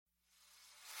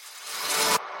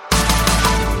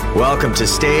Welcome to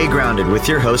Stay Grounded with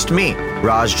your host, me,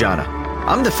 Raj Jana.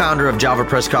 I'm the founder of Java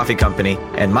Press Coffee Company,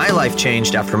 and my life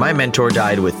changed after my mentor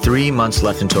died with 3 months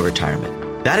left until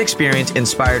retirement. That experience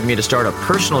inspired me to start a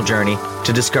personal journey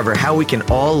to discover how we can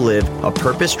all live a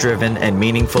purpose-driven and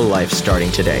meaningful life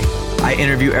starting today. I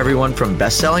interview everyone from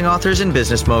best-selling authors and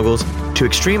business moguls to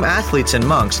extreme athletes and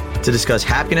monks to discuss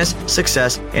happiness,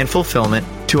 success, and fulfillment,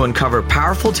 to uncover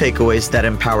powerful takeaways that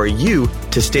empower you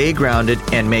to stay grounded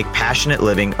and make passionate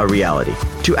living a reality.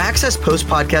 To access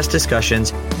post-podcast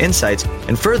discussions, insights,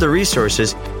 and further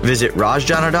resources, visit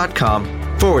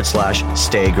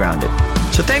rajjana.com/stay grounded.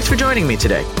 So thanks for joining me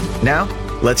today. Now,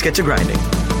 let's get to grinding.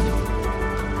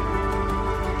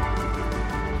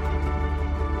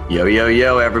 Yo,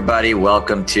 everybody.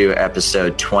 Welcome to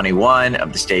episode 21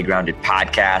 of the Stay Grounded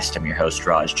podcast. I'm your host,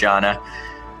 Raj Jana.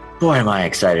 Boy, am I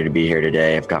excited to be here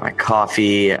today. I've got my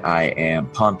coffee. I am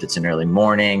pumped. It's an early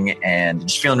morning and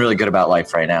just feeling really good about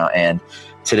life right now. And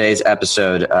today's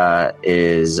episode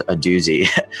is a doozy.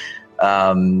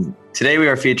 Today we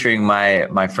are featuring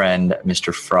my friend,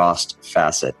 Mr. Frost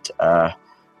Fassett.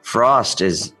 Frost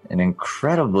is an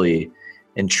incredibly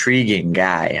intriguing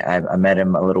guy. I met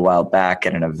him a little while back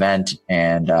at an event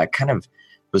and kind of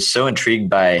was so intrigued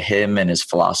by him and his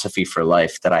philosophy for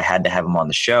life that I had to have him on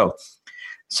the show.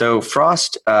 So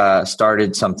Frost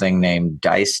started something named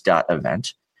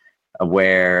Dice.event,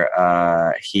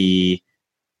 where he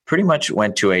pretty much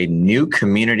went to a new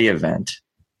community event,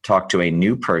 talked to a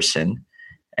new person,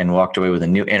 and walked away with a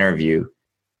new interview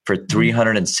for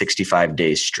 365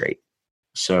 days straight.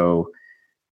 So,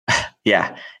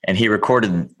 yeah, and he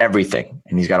recorded everything,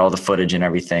 and he's got all the footage and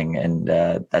everything, and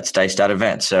that's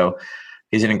Dice.event. So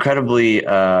he's an incredibly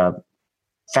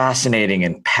fascinating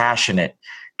and passionate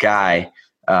guy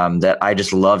that I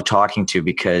just love talking to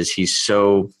because he's just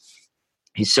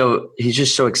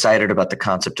so excited about the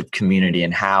concept of community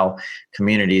and how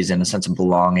communities and a sense of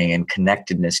belonging and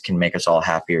connectedness can make us all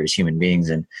happier as human beings.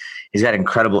 And he's got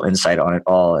incredible insight on it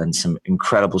all and some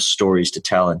incredible stories to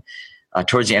tell. And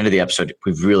towards the end of the episode,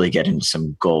 we really get into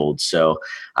some gold. So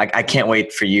I can't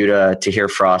wait for you to hear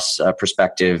Frost's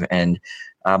perspective. And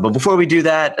but before we do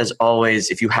that, as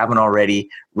always, if you haven't already,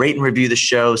 rate and review the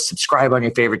show, subscribe on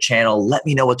your favorite channel. Let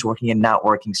me know what's working and not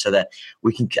working so that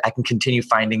I can continue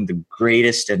finding the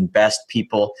greatest and best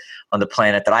people on the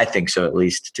planet, that I think so at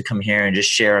least, to come here and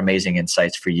just share amazing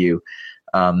insights for you.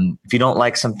 If you don't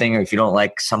like something or if you don't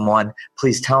like someone,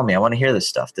 please tell me. I want to hear this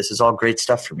stuff. This is all great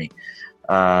stuff for me.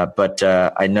 But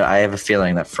I have a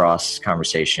feeling that Frost's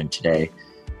conversation today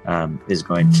is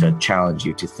going to challenge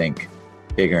you to think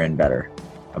bigger and better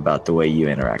about the way you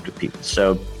interact with people.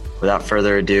 So without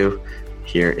further ado,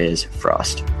 here is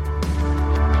Frost.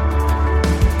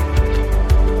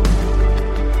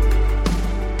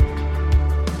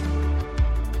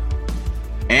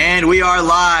 And we are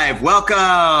live.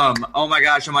 Welcome. Oh my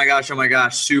gosh.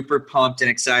 Super pumped and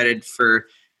excited for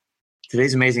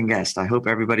today's amazing guest. I hope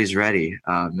everybody's ready.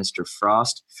 Mr.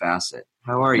 Frost Fassett.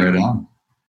 How are you? Right on.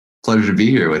 Pleasure to be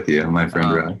here with you, my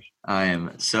friend Raj. I am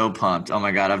so pumped. Oh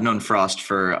my God. I've known Frost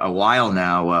for a while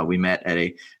now. We met at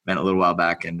a event a little while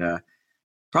back, and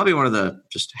probably one of the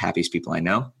just happiest people I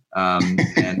know.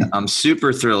 And I'm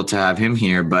super thrilled to have him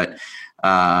here, but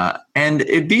and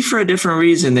it'd be for a different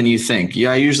reason than you think.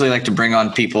 Yeah, I usually like to bring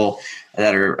on people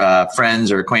that are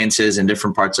friends or acquaintances in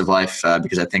different parts of life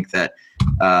because I think that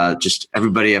just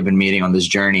everybody I've been meeting on this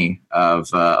journey of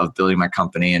building my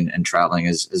company and traveling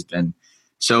has been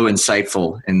so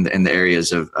insightful in the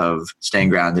areas of staying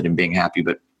grounded and being happy.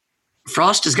 But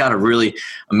Frost has got a really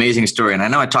amazing story. And I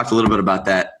know I talked a little bit about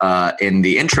that in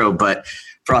the intro, but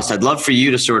Frost, I'd love for you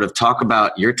to sort of talk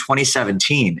about your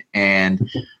 2017 and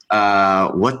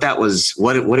what that was,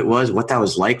 what it was, what that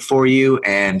was like for you,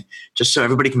 and just so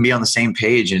everybody can be on the same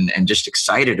page and just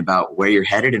excited about where you're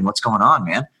headed and what's going on,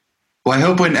 man. Well, I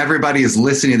hope when everybody is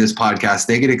listening to this podcast,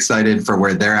 they get excited for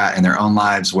where they're at in their own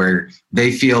lives, where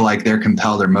they feel like they're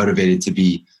compelled or motivated to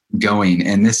be going.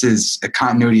 And this is a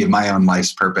continuity of my own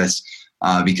life's purpose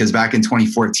because back in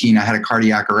 2014, I had a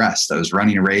cardiac arrest. I was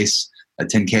running a race, a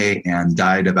 10K, and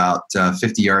died about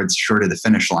 50 yards short of the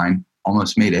finish line.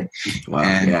 Almost made it. Wow,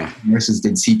 and nurses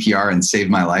did CPR and saved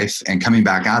my life. And coming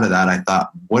back out of that, I thought,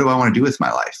 what do I want to do with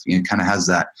my life? It kind of has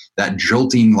that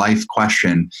jolting life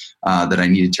question that I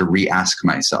needed to re-ask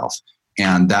myself.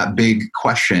 And that big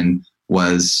question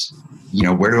was,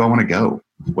 where do I want to go?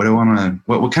 What do I want to,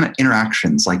 what kind of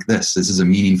interactions like this? This is a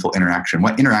meaningful interaction.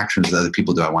 What interactions with other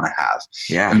people do I want to have?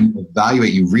 Yeah. And you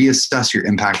evaluate, you reassess your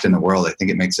impact in the world. I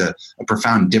think it makes a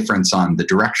profound difference on the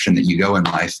direction that you go in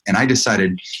life. And I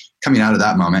decided coming out of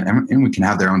that moment, and we can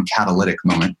have their own catalytic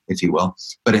moment, if you will.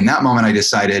 But in that moment, I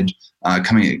decided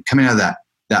coming out of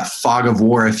that fog of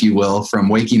war, if you will, from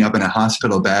waking up in a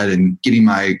hospital bed and getting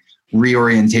my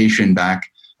reorientation back,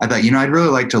 I thought, I'd really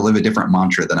like to live a different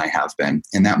mantra than I have been.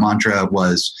 And that mantra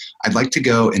was, I'd like to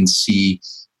go and see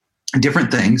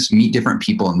different things, meet different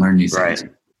people, and learn new things.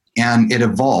 Right. And it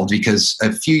evolved because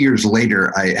a few years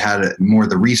later, I had more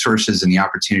of the resources and the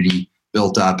opportunity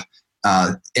built up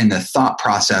in the thought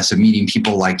process of meeting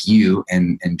people like you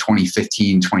in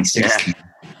 2015, 2016,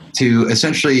 to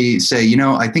essentially say,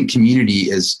 I think community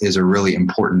is a really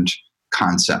important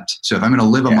concept. So if I'm going to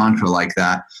live a mantra like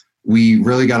that, we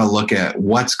really got to look at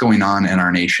what's going on in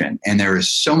our nation. And there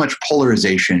is so much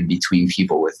polarization between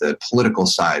people with the political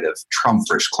side of Trump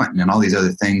versus Clinton and all these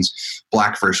other things,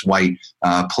 black versus white,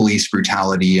 police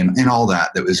brutality and all that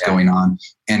was going on,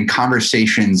 and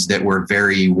conversations that were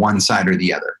very one side or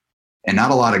the other, and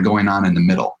not a lot of going on in the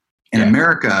middle. And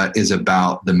America is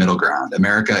about the middle ground.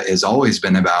 America has always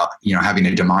been about, having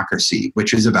a democracy,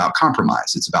 which is about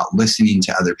compromise. It's about listening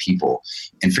to other people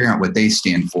and figuring out what they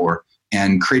stand for,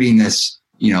 and creating this,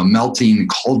 melting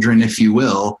cauldron, if you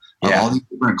will, of all these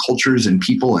different cultures and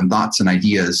people and thoughts and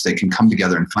ideas that can come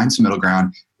together and find some middle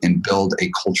ground and build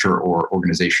a culture or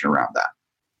organization around that.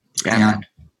 Yeah. And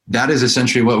that is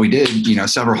essentially what we did,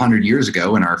 several hundred years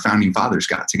ago when our founding fathers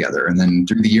got together. And then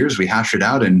through the years, we hashed it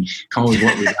out and come up with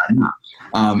what we got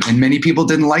now. And many people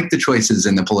didn't like the choices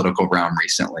in the political realm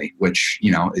recently, which,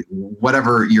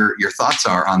 whatever your thoughts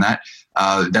are on that,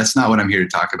 that's not what I'm here to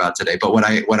talk about today. But what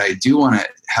I do want to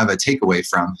have a takeaway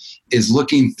from is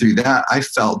looking through that. I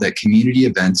felt that community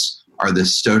events are the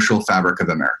social fabric of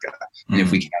America. And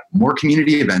if we can have more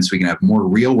community events, we can have more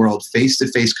real world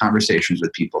face-to-face conversations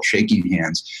with people, shaking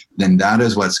hands, then that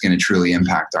is what's going to truly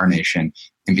impact our nation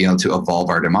and be able to evolve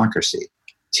our democracy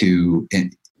to,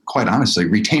 quite honestly,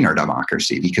 retain our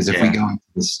democracy. Because if we go into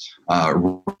this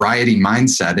rioting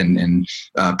mindset and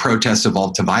protests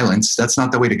evolve to violence, that's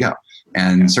not the way to go.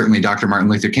 And certainly Dr. Martin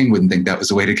Luther King wouldn't think that was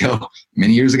the way to go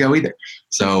many years ago either.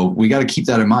 So we got to keep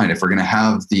that in mind. If we're going to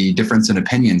have the difference in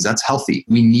opinions, that's healthy.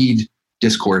 We need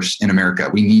discourse in America.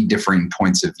 We need differing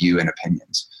points of view and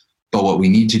opinions. But what we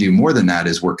need to do more than that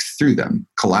is work through them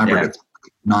collaboratively,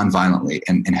 nonviolently,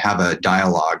 and have a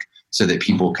dialogue so that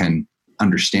people can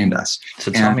understand us.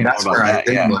 So tell me that's more about where that.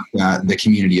 I think look at the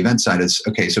community event side is,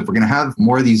 okay, so if we're going to have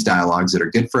more of these dialogues that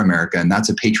are good for America, and that's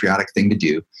a patriotic thing to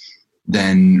do,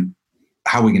 then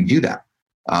how are we going to do that?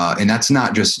 And that's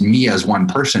not just me as one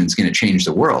person is going to change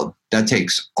the world. That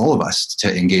takes all of us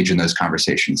to engage in those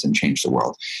conversations and change the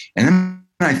world. And then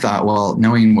I thought, well,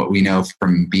 knowing what we know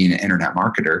from being an internet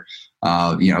marketer,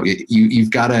 you've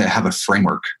got to have a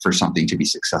framework for something to be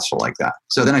successful like that.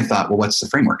 So then I thought, well, what's the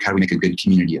framework? How do we make a good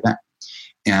community event?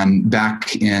 And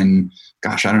back in,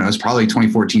 it was probably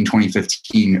 2014,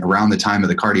 2015, around the time of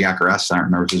the cardiac arrest. I don't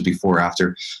remember if it was before or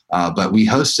after, but we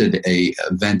hosted a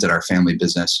event at our family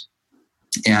business.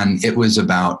 And it was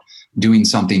about doing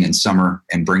something in summer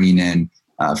and bringing in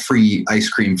free ice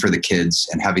cream for the kids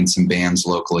and having some bands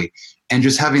locally, and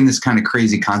just having this kind of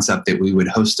crazy concept that we would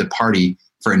host a party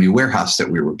for a new warehouse that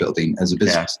we were building as a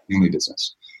business, family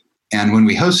business. And when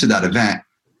we hosted that event,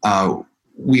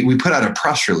 we put out a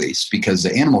press release because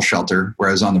the animal shelter, where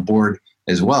I was on the board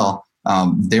as well,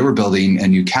 they were building a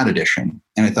new cat edition.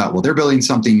 And I thought, well, they're building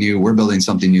something new. We're building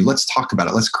something new. Let's talk about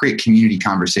it. Let's create community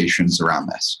conversations around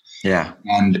this. Yeah.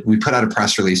 And we put out a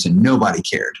press release and nobody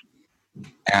cared.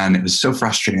 And it was so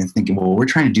frustrating thinking, well, we're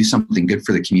trying to do something good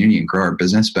for the community and grow our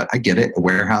business, but I get it. A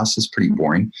warehouse is pretty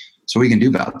boring. So what are we going to do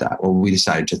about that? Well, we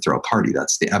decided to throw a party.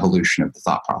 That's the evolution of the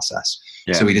thought process.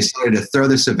 Yeah. So we decided to throw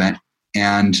this event,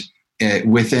 and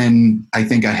within, I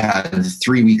think I had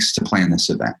 3 weeks to plan this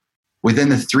event. Within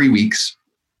the 3 weeks,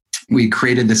 we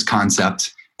created this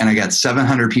concept, and I got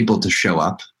 700 people to show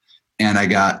up. And I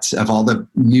got, of all the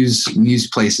news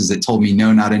places that told me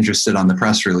no, not interested on the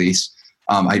press release,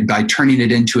 by turning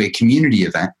it into a community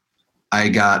event, I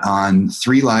got on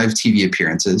 3 live TV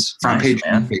appearances, front page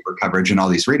newspaper coverage, and all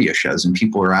these radio shows. And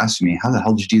people were asking me, how the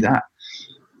hell did you do that?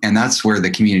 And that's where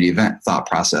the community event thought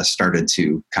process started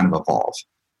to kind of evolve.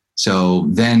 So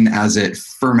then as it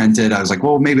fermented, I was like,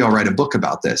 well, maybe I'll write a book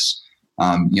about this,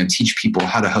 teach people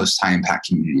how to host high impact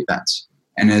community events.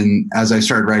 And then as I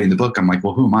started writing the book, I'm like,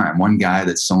 well, who am I? I'm one guy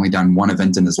that's only done one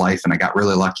event in his life, and I got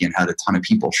really lucky and had a ton of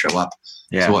people show up.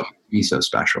 Yeah. So what made me so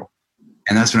special?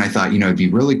 And that's when I thought, it'd be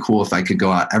really cool if I could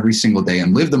go out every single day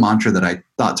and live the mantra that I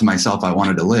thought to myself I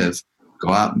wanted to live. Go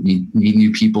out, meet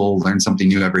new people, learn something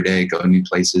new every day, go to new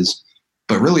places,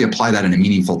 but really apply that in a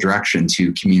meaningful direction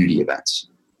to community events.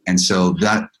 And so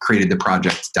that created the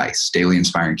project DICE, Daily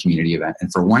Inspiring Community Event. And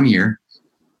for 1 year,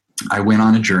 I went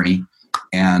on a journey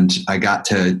and I got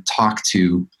to talk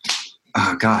to,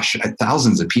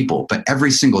 thousands of people. But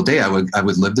every single day I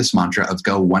would live this mantra of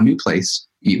go one new place,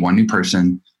 meet one new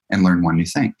person, and learn one new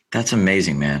thing. That's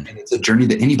amazing, man. And it's a journey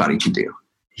that anybody can do.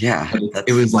 Yeah.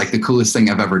 It was like the coolest thing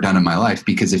I've ever done in my life,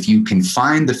 because if you can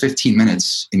find the 15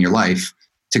 minutes in your life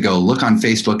to go look on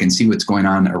Facebook and see what's going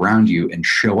on around you and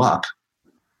show up,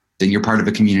 then you're part of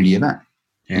a community event.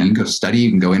 Yeah. You can go study,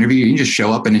 you can go interview, you can just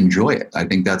show up and enjoy it. I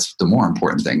think that's the more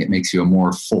important thing. It makes you a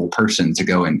more full person to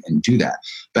go and do that.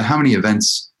 But how many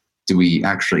events do we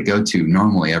actually go to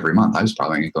normally every month? I was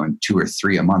probably going 2 or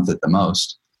 3 a month at the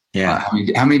most. Yeah.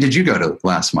 How many did you go to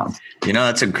last month?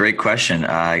 That's a great question.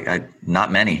 Not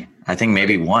many. I think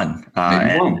maybe one.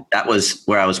 And that was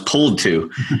where I was pulled to.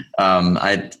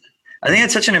 I think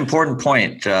it's such an important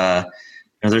point.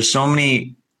 There's so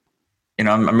many.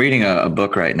 I'm reading a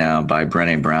book right now by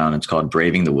Brené Brown. It's called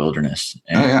Braving the Wilderness.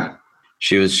 And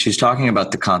she's talking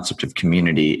about the concept of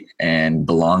community and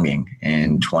belonging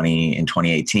in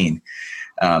 2018,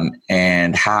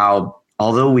 and how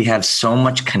although we have so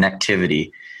much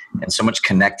connectivity and so much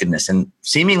connectedness and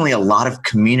seemingly a lot of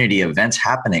community events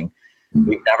happening,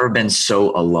 we've never been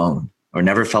so alone or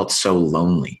never felt so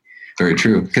lonely. Very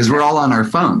true. Because we're all on our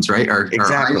phones, right?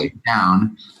 Exactly. Our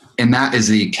down, and that is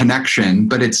the connection,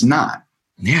 but it's not.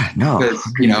 Yeah, no. Because,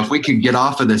 if we could get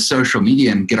off of the social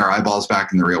media and get our eyeballs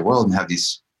back in the real world and have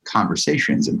these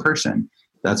conversations in person,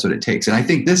 that's what it takes. And I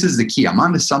think this is the key. I'm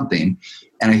onto something.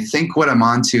 And I think what I'm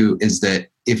onto is that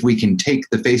if we can take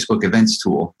the Facebook events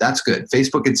tool, that's good.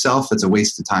 Facebook itself, it's a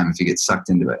waste of time if you get sucked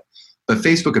into it. But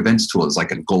Facebook events tool is like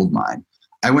a gold mine.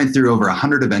 I went through over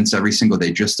 100 events every single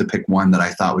day just to pick one that I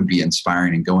thought would be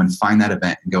inspiring and go and find that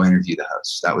event and go interview the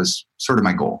host. That was sort of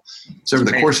my goal. So over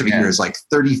the course of a year, it's like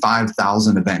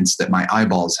 35,000 events that my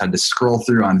eyeballs had to scroll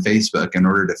through on Facebook in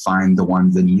order to find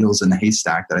the needles in the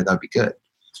haystack that I thought would be good.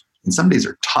 And some days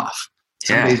are tough.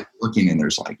 Some days looking and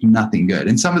there's like nothing good.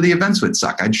 And some of the events would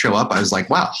suck. I'd show up. I was like,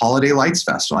 wow, Holiday Lights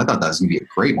Festival. I thought that was going to be a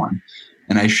great one.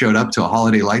 And I showed up to a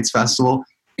Holiday Lights Festival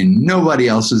and nobody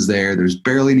else was there. There's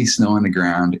barely any snow on the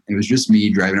ground. It was just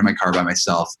me driving in my car by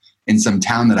myself in some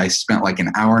town that I spent like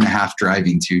an hour and a half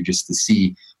driving to just to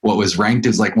see what was ranked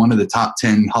as like one of the top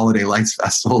 10 Holiday Lights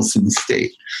festivals in the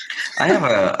state. I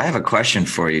have a question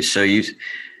for you. So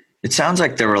it sounds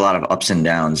like there were a lot of ups and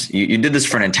downs. You did this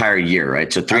for an entire year,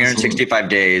 right? So 365 Absolutely.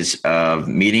 Days of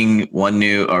meeting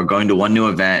going to one new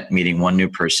event, meeting one new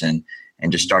person,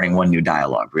 and just starting one new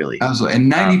dialogue, really. Absolutely.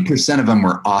 And 90% of them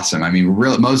were awesome. I mean,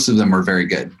 really, most of them were very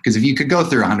good. Because if you could go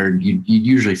through 100, you'd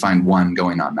usually find one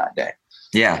going on that day.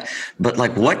 Yeah. But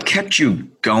like, what kept you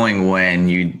going when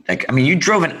you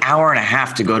drove an hour and a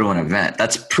half to go to an event.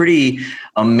 That's pretty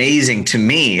amazing to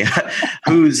me,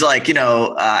 who's like,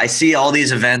 I see all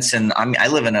these events and I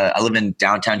live in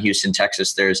downtown Houston,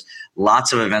 Texas. There's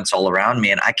lots of events all around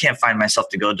me and I can't find myself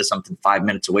to go to something 5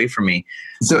 minutes away from me.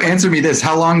 So answer me this,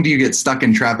 how long do you get stuck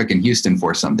in traffic in Houston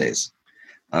for some days?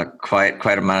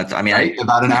 Quite amount of time. I mean,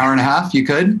 about an hour and a half you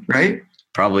could, right?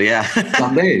 Probably, yeah.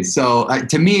 Some days. So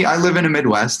to me, I live in the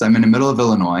Midwest. I'm in the middle of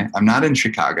Illinois. I'm not in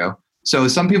Chicago. So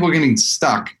some people are getting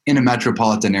stuck in a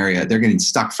metropolitan area. They're getting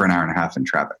stuck for an hour and a half in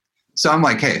traffic. So I'm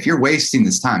like, hey, if you're wasting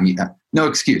this time, no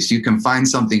excuse. You can find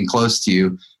something close to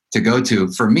you to go to.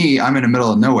 For me, I'm in the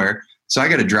middle of nowhere. So I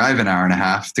got to drive an hour and a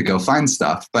half to go find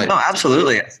stuff. But no,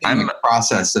 absolutely. I'm in the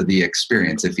process of the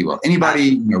experience, if you will.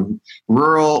 Anybody,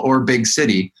 rural or big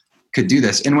city could do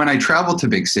this. And when I travel to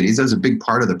big cities, that was a big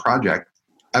part of the project.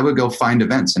 I would go find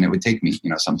events and it would take me,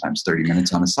 sometimes 30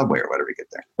 minutes on a subway or whatever to get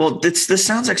there. Well, this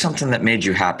sounds like something that made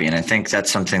you happy. And I think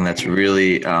that's something that's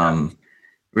really,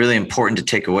 really important to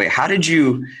take away. How did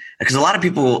you, because a lot of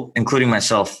people, including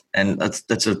myself, and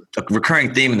that's a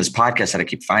recurring theme in this podcast that I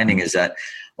keep finding is that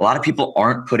a lot of people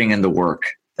aren't putting in the work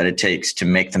that it takes to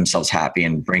make themselves happy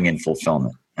and bring in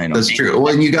fulfillment. That's true.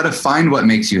 Well, and you got to find what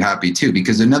makes you happy too,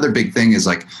 because another big thing is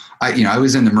like, I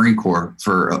was in the Marine Corps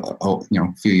for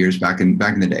a few years back in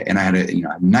the day, and I had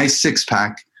a nice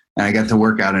 6-pack, and I got to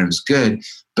work out, and it was good.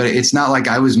 But it's not like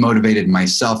I was motivated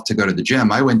myself to go to the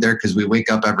gym. I went there because we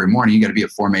wake up every morning. You got to be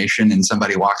at formation, and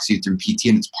somebody walks you through PT,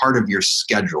 and it's part of your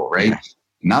schedule, right?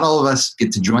 Not all of us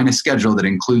get to join a schedule that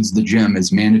includes the gym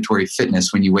as mandatory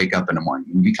fitness when you wake up in the morning.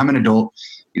 When you become an adult,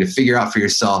 you got to figure out for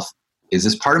yourself, is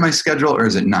this part of my schedule or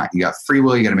is it not? You got free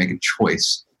will. You got to make a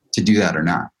choice to do that or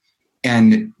not.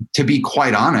 And to be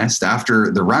quite honest,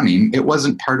 after the running, it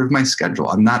wasn't part of my schedule.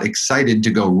 I'm not excited to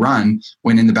go run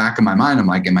when in the back of my mind, I'm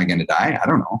like, am I going to die? I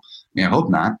don't know. I mean, I hope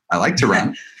not. I like to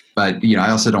run, but I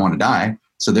also don't want to die.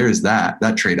 So there's that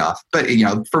trade-off. But,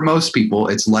 for most people,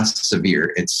 it's less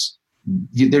severe.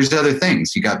 There's other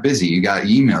things. You got busy, you got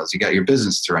emails, you got your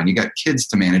business to run, you got kids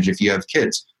to manage if you have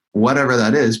kids. Whatever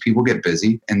that is, people get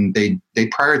busy and they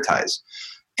prioritize.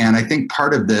 And I think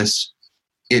part of this,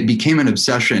 it became an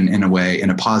obsession in a way, in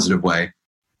a positive way,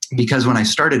 because when I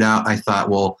started out, I thought,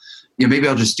 well, maybe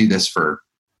I'll just do this I'll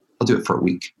do it for a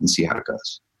week and see how it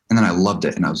goes. And then I loved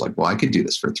it. And I was like, well, I could do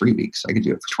this for 3 weeks. I could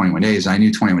do it for 21 days. I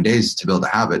knew 21 days to build a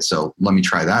habit. So let me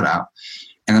try that out.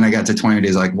 And then I got to 21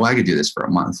 days, like, well, I could do this for a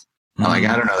month. Mm-hmm. I'm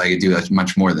like, I don't know that I could do that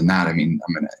much more than that. I mean,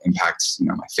 I'm going to impact,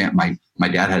 my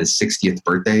dad had his 60th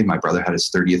birthday. My brother had his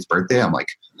 30th birthday. I'm like,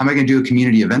 how am I going to do a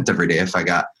community event every day if I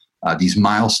got these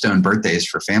milestone birthdays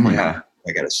for family? I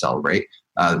got to celebrate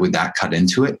with that cut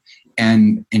into it.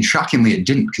 And shockingly, it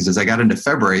didn't, because as I got into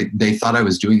February, they thought I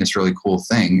was doing this really cool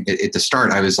thing. At the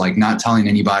start, I was like not telling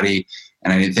anybody,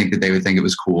 and I didn't think that they would think it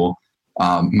was cool.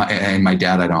 My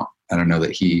dad, I don't know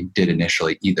that he did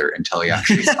initially either until he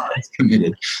actually saw it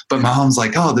committed. But my mom's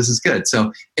like, oh, this is good.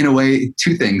 So in a way,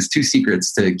 two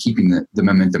secrets to keeping the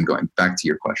momentum going. Back to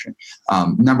your question.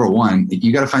 Number one,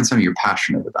 you got to find something you're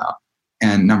passionate about.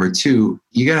 And number two,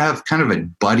 you got to have kind of a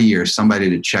buddy or somebody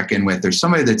to check in with. There's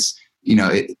somebody that's,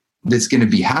 that's going to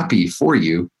be happy for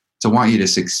you to want you to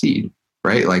succeed,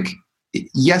 right? Like,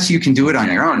 yes, you can do it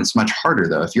on your own. It's much harder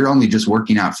though. If you're only just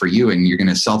working out for you and you're going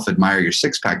to self-admire your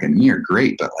six-pack in the mirror,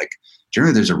 great. But like,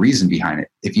 generally there's a reason behind it.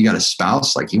 If you got a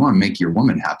spouse, like you want to make your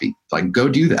woman happy, like go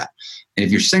do that. And if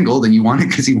you're single, then you want it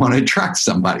because you want to attract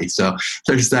somebody. So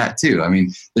there's that too. I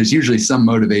mean, there's usually some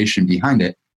motivation behind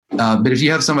it. But if you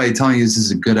have somebody telling you this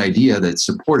is a good idea that's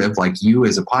supportive, like you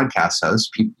as a podcast host,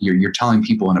 you're telling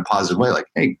people in a positive way, like,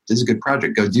 hey, this is a good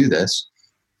project, go do this.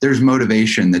 There's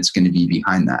motivation that's going to be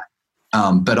behind that.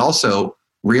 But also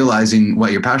realizing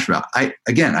what you're passionate about.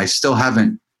 I still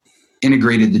haven't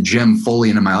integrated the gym fully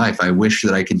into my life. I wish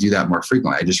that I could do that more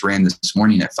frequently. I just ran this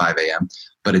morning at 5 a.m.,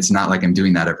 but it's not like I'm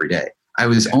doing that every day. I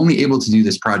was only able to do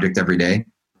this project every day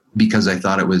because I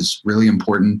thought it was really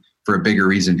important for a bigger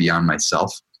reason beyond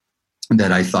myself.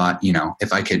 That I thought,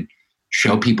 if I could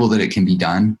show people that it can be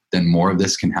done, then more of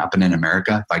this can happen in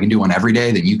America. If I can do one every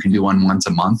day, then you can do one once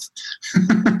a month,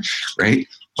 right?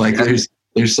 Like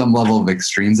there's some level of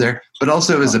extremes there, but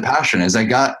also as a passion, as I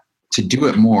got to do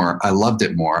it more, I loved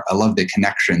it more. I loved the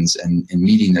connections and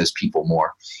meeting those people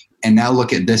more. And now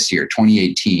look at this year,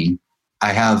 2018.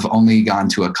 I have only gone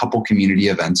to a couple community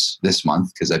events this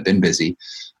month because I've been busy.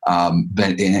 And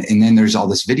then there's all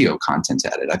this video content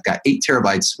added. I've got 8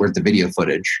 terabytes worth of video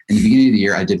footage. In the beginning of the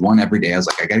year, I did one every day. I was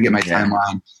like, I got to get my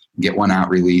timeline, get one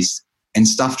out released, and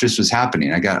stuff just was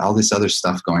happening. I got all this other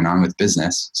stuff going on with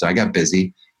business. So I got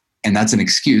busy, and that's an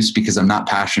excuse because I'm not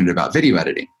passionate about video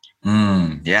editing.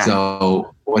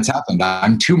 So what's happened?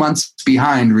 I'm 2 months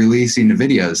behind releasing the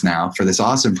videos now for this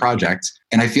awesome project.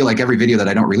 And I feel like every video that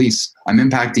I don't release, I'm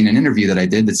impacting an interview that I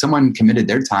did, that someone committed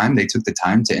their time. They took the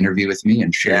time to interview with me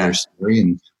and share their story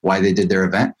and why they did their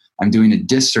event. I'm doing a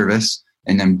disservice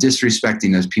and I'm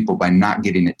disrespecting those people by not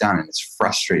getting it done. And it's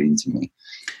frustrating to me.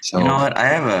 So you know what? I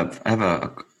have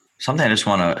something I just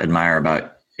want to admire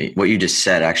about what you just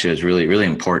said. Actually, is really, really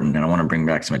important. And I want to bring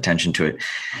back some attention to it.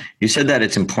 You said that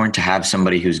it's important to have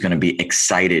somebody who's going to be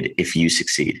excited if you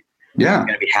succeed. Yeah.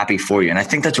 Going to be happy for you. And I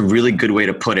think that's a really good way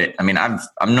to put it. I mean, I'm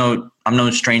no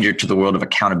stranger to the world of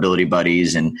accountability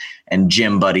buddies and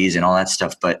gym buddies and all that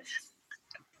stuff, but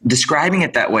describing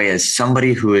it that way as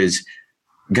somebody who is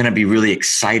going to be really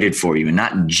excited for you and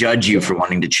not judge you for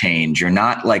wanting to change or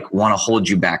not like want to hold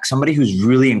you back. Somebody who's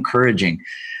really encouraging.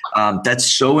 That's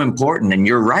so important. And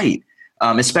you're right.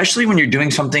 Especially when you're doing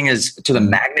something as to the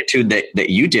magnitude that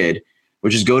you did,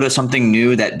 which is go to something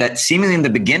new that seemingly in the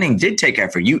beginning did take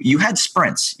effort. You had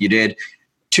sprints. You did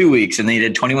 2 weeks and then you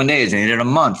did 21 days and you did a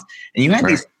month and you had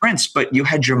these sprints, but you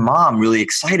had your mom really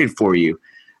excited for you.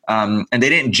 And they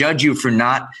didn't judge you for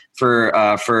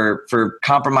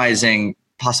compromising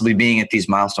possibly being at these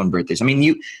milestone birthdays. I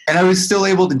mean, and I was still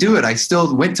able to do it. I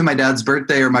still went to my dad's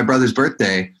birthday or my brother's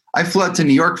birthday. I flew out to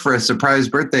New York for a surprise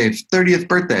birthday, 30th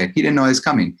birthday. He didn't know I was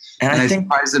coming. And I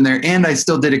surprised him there. And I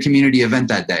still did a community event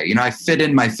that day. I fit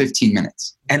in my 15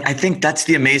 minutes. And I think that's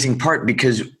the amazing part,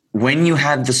 because when you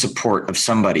have the support of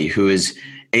somebody who is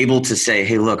able to say,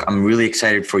 hey, look, I'm really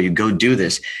excited for you. Go do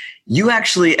this. You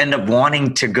actually end up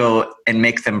wanting to go and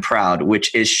make them proud,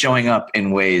 which is showing up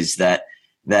in ways that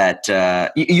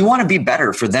you want to be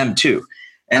better for them too.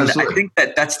 And absolutely. I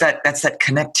think that's that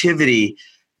connectivity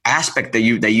aspect that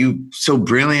you so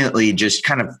brilliantly just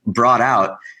kind of brought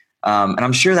out. And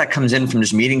I'm sure that comes in from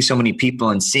just meeting so many people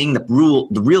and seeing the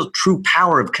real true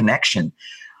power of connection.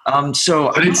 But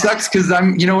it sucks because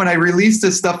when I released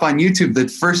this stuff on YouTube, the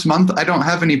first month, I don't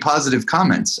have any positive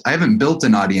comments. I haven't built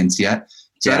an audience yet.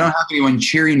 So I don't have anyone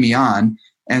cheering me on.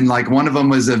 And like one of them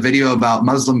was a video about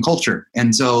Muslim culture.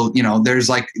 And so,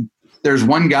 there's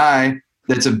one guy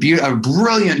that's a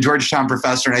brilliant Georgetown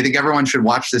professor. And I think everyone should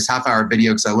watch this half-hour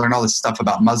video because I learned all this stuff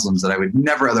about Muslims that I would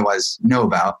never otherwise know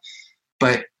about.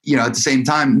 But, at the same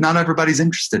time, not everybody's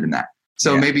interested in that.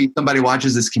 So maybe somebody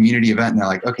watches this community event and they're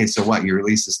like, okay, so what? You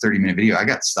released this 30-minute video. I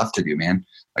got stuff to do, man.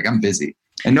 Like, I'm busy.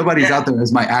 And nobody's out there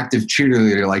as my active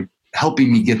cheerleader, like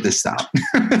helping me get this out.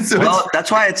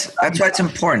 That's why it's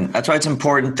important. That's why it's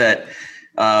important that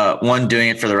one, doing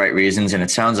it for the right reasons. And it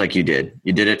sounds like you did.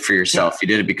 You did it for yourself. You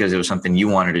did it because it was something you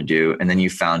wanted to do. And then you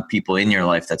found people in your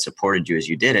life that supported you as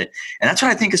you did it. And that's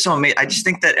what I think is so amazing. I just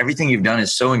think that everything you've done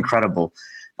is so incredible,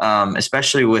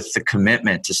 especially with the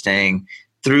commitment to staying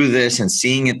through this and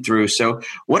seeing it through. So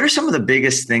what are some of the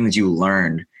biggest things you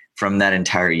learned from that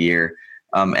entire year?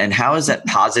 And how has that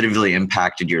positively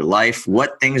impacted your life?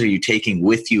 What things are you taking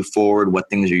with you forward? What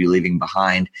things are you leaving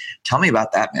behind? Tell me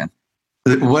about that, man.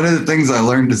 One of the things I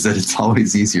learned is that it's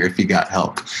always easier if you got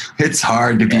help. It's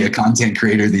hard to be a content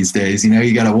creator these days.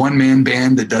 You got a one-man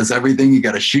band that does everything. You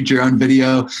got to shoot your own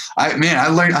video.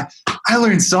 I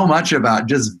learned so much about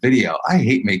just video. I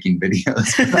hate making videos.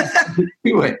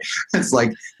 Do it. It's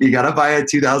like you got to buy a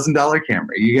 $2,000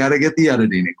 camera. You got to get the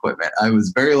editing equipment. I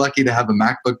was very lucky to have a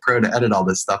MacBook Pro to edit all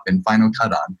this stuff in Final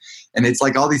Cut on. And it's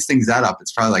like all these things add up.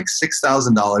 It's probably like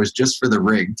 $6,000 just for the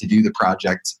rig to do the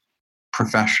project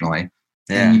professionally.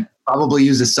 Yeah. And you probably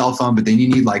use a cell phone, but then you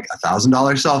need like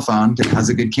 $1,000 cell phone that has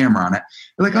a good camera on it.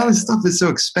 You're like, all this stuff is so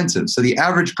expensive. So the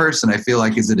average person, I feel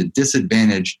like, is at a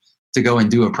disadvantage to go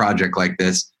and do a project like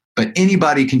this. But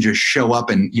anybody can just show up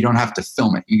and you don't have to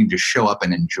film it. You can just show up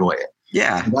and enjoy it.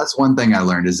 Yeah. And that's one thing I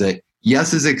learned is that,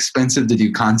 yes, it's expensive to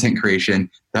do content creation.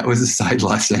 That was a side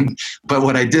lesson. But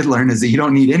what I did learn is that you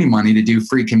don't need any money to do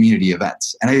free community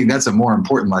events. And I think that's a more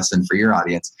important lesson for your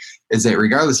audience is that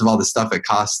regardless of all the stuff it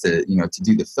costs to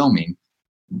do the filming,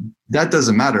 that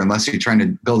doesn't matter unless you're trying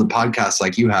to build a podcast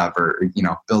like you have or,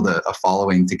 build a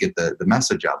following to get the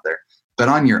message out there. But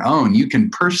on your own, you can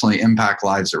personally impact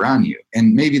lives around you.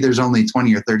 And maybe there's only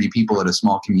 20 or 30 people at a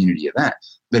small community event.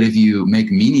 But if you make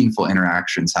meaningful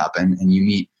interactions happen and you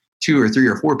meet 2 or 3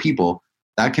 or 4 people,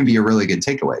 that can be a really good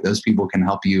takeaway. Those people can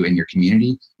help you in your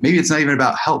community. Maybe it's not even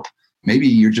about help. Maybe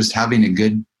you're just having a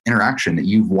good interaction that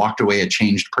you've walked away a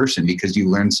changed person because you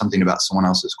learned something about someone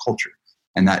else's culture.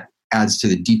 And that adds to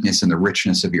the deepness and the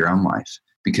richness of your own life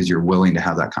because you're willing to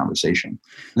have that conversation.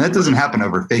 And that doesn't happen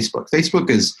over Facebook. Facebook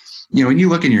is, when you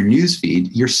look in your news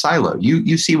feed, you're siloed.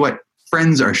 You see what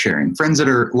friends are sharing, friends that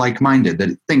are like-minded,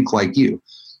 that think like you.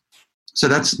 So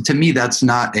to me, that's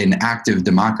not an active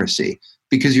democracy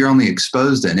because you're only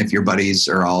exposed in if your buddies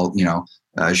are all,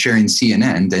 sharing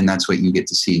CNN, then that's what you get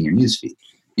to see in your newsfeed.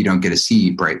 You don't get to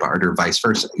see Breitbart or vice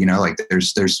versa.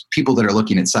 There's people that are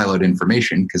looking at siloed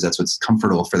information because that's what's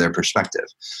comfortable for their perspective.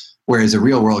 Whereas a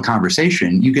real world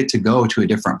conversation, you get to go to a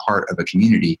different part of a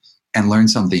community and learn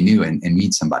something new and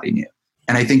meet somebody new.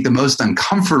 And I think the most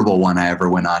uncomfortable one I ever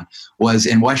went on was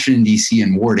in Washington, D.C.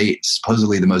 in Ward 8,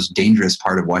 supposedly the most dangerous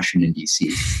part of Washington,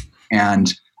 D.C.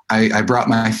 And I brought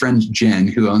my friend Jen,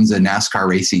 who owns a NASCAR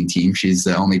racing team. She's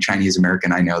the only Chinese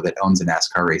American I know that owns a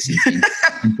NASCAR racing team.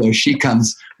 And so she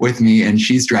comes with me and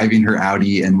she's driving her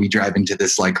Audi and we drive into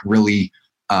this like really,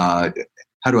 how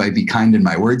do I be kind in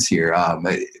my words here?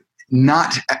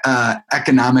 Not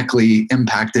economically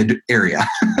impacted area.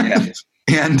 Yeah.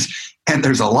 And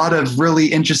there's a lot of really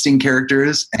interesting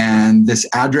characters and this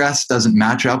address doesn't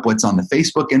match up what's on the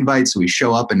Facebook invite. So we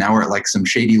show up and now we're at like some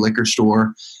shady liquor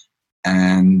store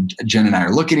and Jen and I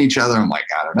are looking at each other. I'm like,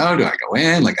 I don't know. Do I go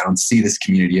in? Like, I don't see this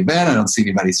community event. I don't see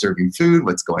anybody serving food.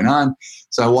 What's going on?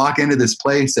 So I walk into this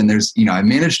place and there's, I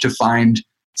managed to find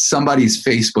somebody's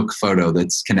Facebook photo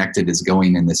that's connected as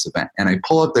going in this event. And I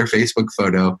pull up their Facebook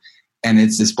photo and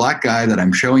it's this black guy that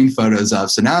I'm showing photos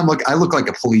of. So now I look like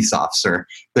a police officer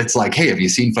that's like, hey, have you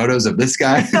seen photos of this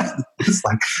guy? It's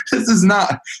like, this is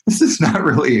not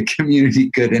really a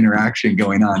community good interaction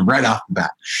going on right off the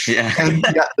bat. Yeah. And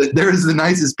there's the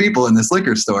nicest people in this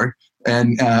liquor store.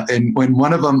 And when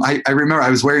one of them, I remember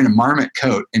I was wearing a Marmot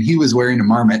coat and he was wearing a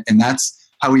Marmot, and that's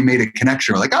how we made a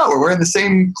connection. We're like, oh, we're wearing the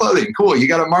same clothing. Cool. You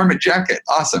got a Marmot jacket.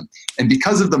 Awesome. And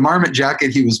because of the Marmot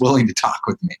jacket, he was willing to talk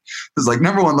with me. It was like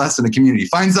number one lesson in the community.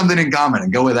 Find something in common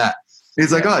and go with that.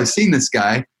 He's like, oh, I've seen this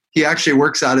guy. he actually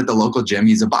works out at the local gym.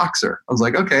 He's a boxer. I was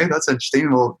like, okay, that's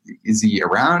interesting. Well, is he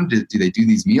around? Do they do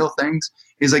these meal things?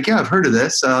 He's like, yeah, I've heard of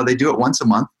this. They do it once a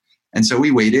month. And so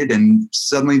we waited, and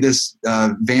suddenly this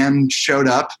van showed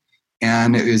up,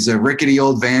 and it was a rickety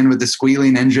old van with a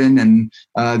squealing engine. And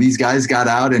these guys got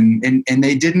out, and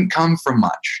they didn't come from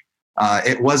much.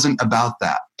 It wasn't about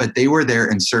that, but they were there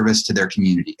in service to their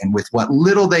community. And with what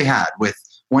little they had, with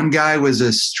one guy was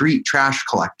a street trash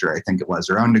collector, I think it was,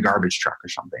 or owned a garbage truck or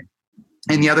something.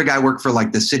 And the other guy worked for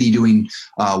like the city doing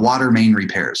water main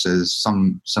repairs as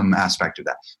some aspect of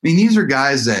that. I mean, these are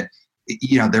guys that,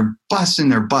 you know, they're busting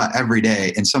their butt every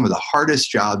day in some of the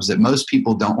hardest jobs that most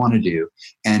people don't want to do.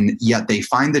 And yet they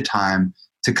find the time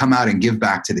to come out and give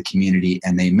back to the community.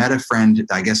 And they met a friend,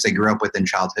 I guess they grew up with in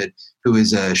childhood, who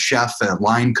is a chef, a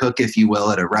line cook, if you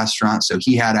will, at a restaurant. So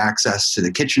he had access to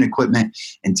the kitchen equipment,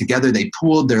 and together they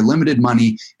pooled their limited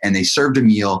money and they served a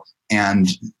meal, and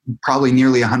probably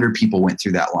nearly 100 people went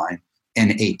through that line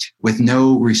and ate with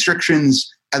no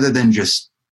restrictions other than just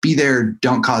be there,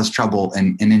 don't cause trouble,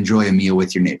 and enjoy a meal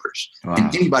with your neighbors. Wow.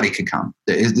 And anybody could come.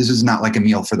 This is not like a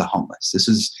meal for the homeless. This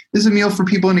is a meal for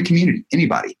people in the community,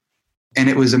 anybody. And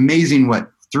it was amazing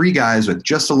what 3 guys with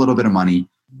just a little bit of money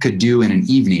could do in an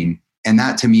evening. And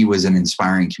that to me was an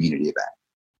inspiring community event,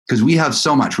 because we have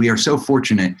so much. We are so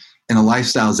fortunate in the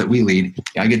lifestyles that we lead.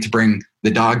 I get to bring the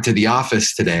dog to the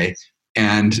office today,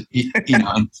 and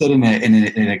and sit in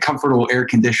a comfortable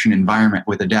air-conditioned environment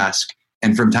with a desk,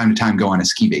 and from time to time go on a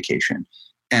ski vacation.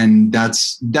 And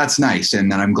that's nice.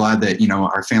 And then I'm glad that,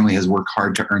 our family has worked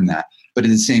hard to earn that. But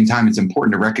at the same time, it's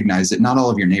important to recognize that not all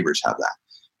of your neighbors have that.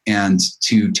 And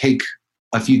to take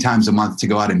a few times a month to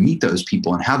go out and meet those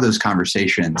people and have those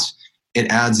conversations, it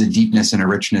adds a deepness and a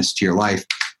richness to your life.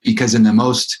 Because in the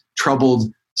most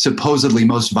troubled, supposedly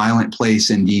most violent place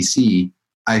in DC,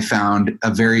 I found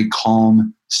a very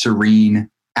calm, serene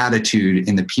attitude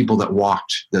in the people that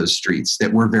walked those streets,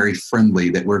 that were very friendly,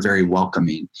 that were very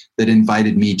welcoming, that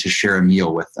invited me to share a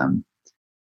meal with them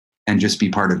and just be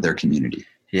part of their community.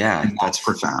 Yeah. And that's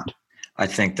profound. I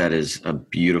think that is a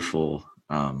beautiful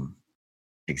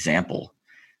example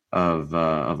of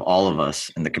all of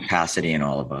us and the capacity in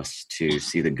all of us to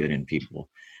see the good in people.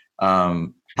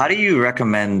 How do you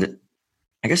recommend,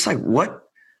 I guess,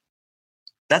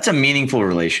 that's a meaningful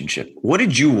relationship. What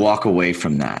did you walk away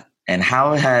from that? And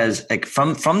how has,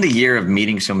 from the year of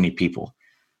meeting so many people,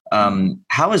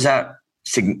 how has that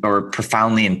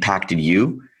profoundly impacted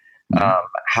you?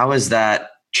 How has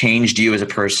that changed you as a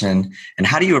person? And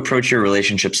how do you approach your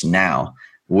relationships now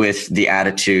with the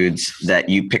attitudes that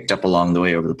you picked up along the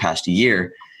way over the past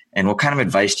year? And what kind of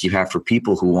advice do you have for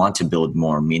people who want to build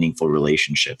more meaningful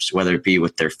relationships, whether it be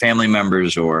with their family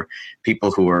members or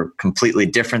people who are completely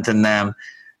different than them?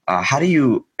 How do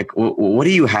you, what do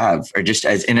you have, or just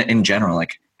as in general,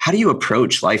 how do you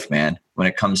approach life, man, when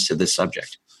it comes to this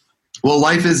subject? Well,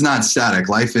 life is not static.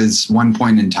 Life is one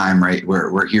point in time, right?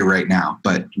 We're here right now,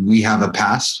 but we have a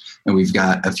past and we've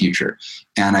got a future.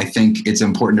 And I think it's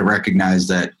important to recognize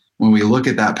that when we look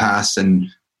at that past and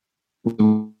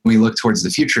when we look towards the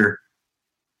future,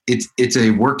 it's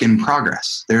a work in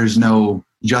progress. There's no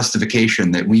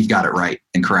justification that we've got it right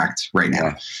and correct right now.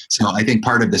 Yeah. So I think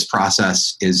part of this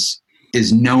process is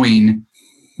knowing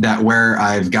that where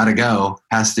I've got to go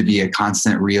has to be a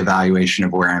constant reevaluation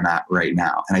of where I'm at right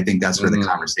now. And I think that's where the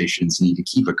conversations need to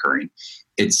keep occurring.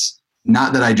 It's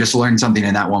not that I just learned something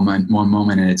in that one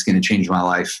moment and it's going to change my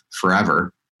life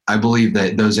forever. I believe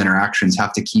that those interactions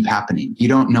have to keep happening. You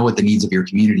don't know what the needs of your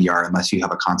community are unless you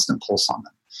have a constant pulse on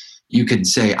them. You could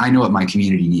say, I know what my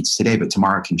community needs today, but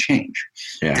tomorrow can change.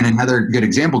 Yeah. And another good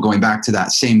example, going back to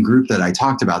that same group that I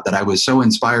talked about, that I was so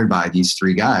inspired by, these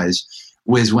 3 guys,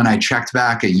 was when I checked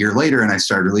back a year later and I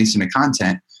started releasing the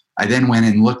content. I then went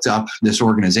and looked up this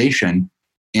organization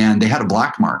and they had a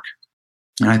black mark.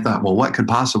 And I thought, well, what could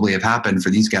possibly have happened for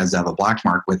these guys to have a black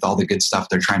mark with all the good stuff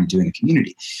they're trying to do in the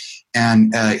community?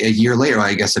 And a year later,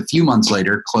 I guess a few months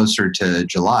later, closer to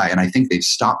July, and I think they've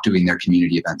stopped doing their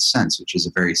community events since, which is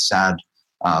a very sad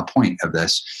point of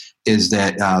this, is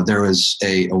that there was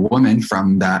a woman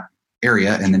from that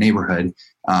area in the neighborhood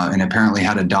and apparently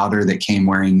had a daughter that came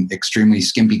wearing extremely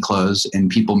skimpy clothes, and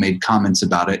people made comments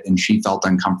about it and she felt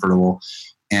uncomfortable.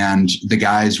 And the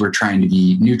guys were trying to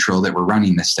be neutral that were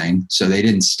running this thing, so they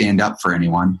didn't stand up for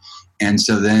anyone. And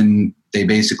so then they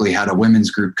basically had a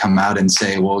women's group come out and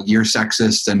say, well, you're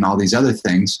sexist and all these other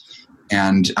things.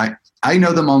 And I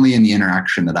know them only in the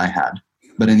interaction that I had,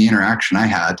 but in the interaction I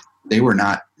had, they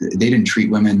didn't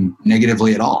treat women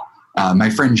negatively at all. My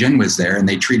friend Jen was there and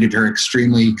they treated her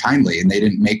extremely kindly and they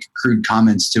didn't make crude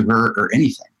comments to her or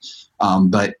anything.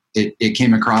 But it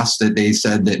came across that they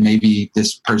said that maybe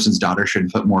this person's daughter should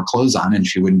put more clothes on and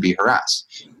she wouldn't be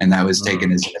harassed. And that was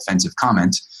taken as an offensive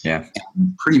comment. Yeah.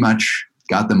 And pretty much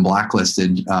got them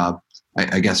blacklisted.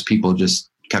 I guess people just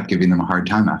kept giving them a hard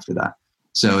time after that.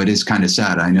 So it is kind of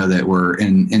sad. I know that we're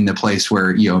in the place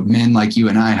where, men like you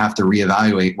and I have to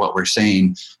reevaluate what we're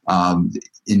saying,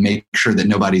 and make sure that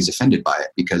nobody's offended by it,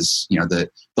 because, the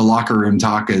locker room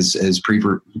talk, as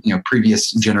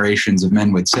previous generations of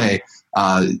men would say,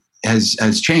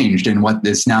 has changed, and what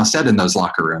is now said in those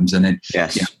locker rooms. And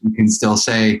you can still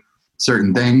say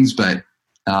certain things, but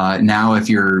now if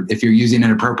you're using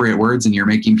inappropriate words and you're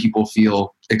making people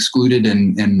feel excluded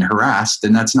and harassed,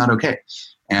 then that's not okay.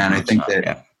 And I think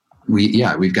that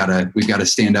we've got to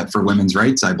stand up for women's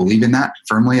rights. I believe in that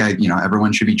firmly.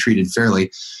 Everyone should be treated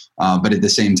fairly. But at the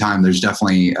same time, there's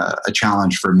definitely a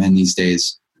challenge for men these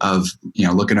days of,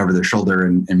 looking over their shoulder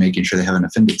and making sure they haven't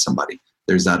offended somebody.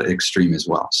 There's that extreme as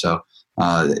well. So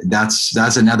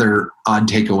that's another odd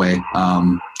takeaway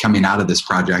coming out of this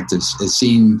project is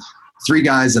seeing 3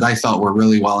 guys that I felt were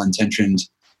really well-intentioned,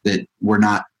 that were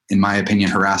not, in my opinion,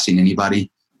 harassing anybody,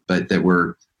 but that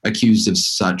were accused of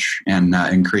such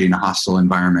and creating a hostile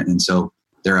environment. And so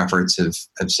their efforts have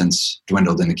since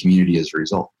dwindled in the community as a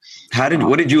result.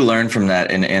 What did you learn from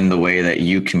that in the way that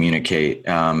you communicate?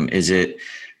 How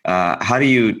do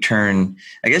you turn,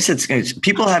 I guess it's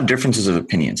people have differences of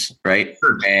opinions, right?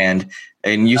 Sure. And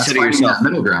you said it yourself, that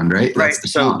middle ground, right? Right.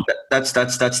 So that's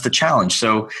the challenge.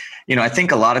 So, I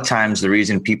think a lot of times the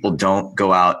reason people don't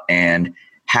go out and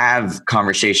have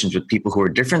conversations with people who are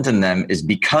different than them is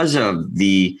because of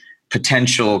the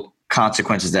potential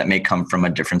consequences that may come from a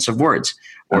difference of words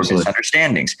or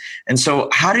misunderstandings. And so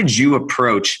how did you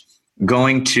approach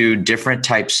going to different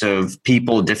types of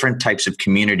people, different types of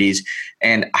communities,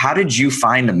 and how did you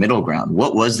find the middle ground?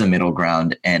 What was the middle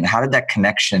ground, and how did that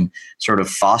connection sort of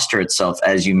foster itself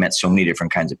as you met so many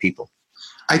different kinds of people?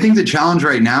 I think the challenge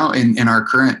right now in our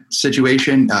current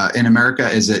situation in America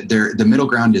is that the middle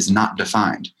ground is not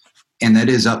defined. And that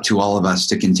is up to all of us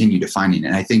to continue defining it.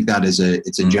 And I think that it's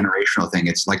a generational thing.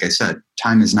 It's like I said,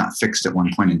 time is not fixed at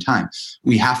one point in time.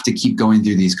 We have to keep going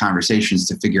through these conversations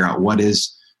to figure out what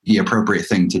is the appropriate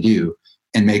thing to do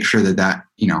and make sure that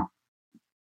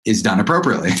is done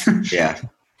appropriately. Yeah.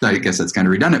 I guess that's kind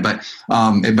of redundant, but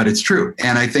it's true.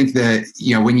 And I think that,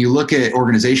 when you look at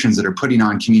organizations that are putting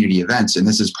on community events, and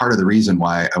this is part of the reason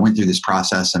why I went through this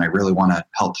process and I really want to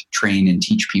help train and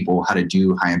teach people how to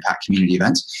do high impact community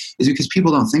events, is because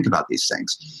people don't think about these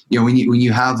things. When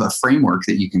you have a framework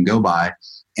that you can go by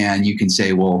and you can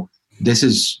say, well, this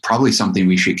is probably something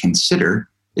we should consider.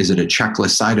 Is it a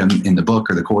checklist item in the book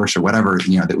or the course or whatever,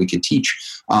 that we could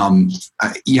teach?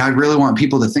 I really want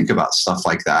people to think about stuff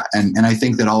like that. And I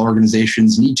think that all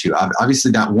organizations need to. Obviously,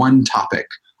 that one topic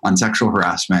on sexual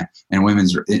harassment and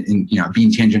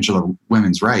being tangential to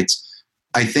women's rights,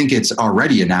 I think it's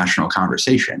already a national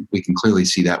conversation. We can clearly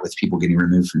see that with people getting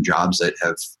removed from jobs that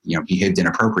have, behaved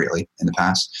inappropriately in the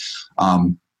past.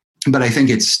 But I think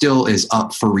it still is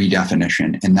up for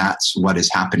redefinition. And that's what is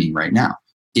happening right now.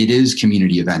 It is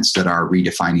community events that are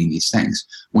redefining these things.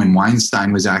 When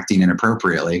Weinstein was acting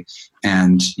inappropriately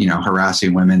and,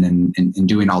 harassing women and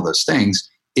doing all those things,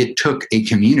 it took a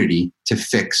community to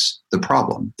fix the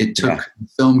problem. It took the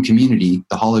film community,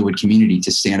 the Hollywood community,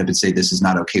 to stand up and say, this is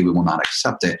not okay, we will not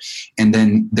accept it. And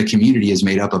then the community is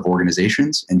made up of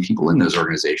organizations and people in those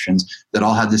organizations that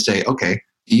all had to say, okay,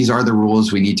 these are the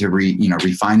rules. We need to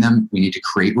refine them. We need to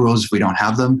create rules if we don't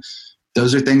have them.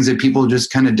 Those are things that people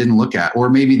just kind of didn't look at. Or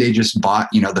maybe they just bought,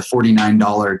 the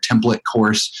 $49 template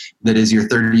course that is your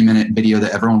 30-minute video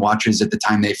that everyone watches at the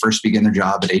time they first begin their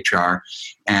job at HR.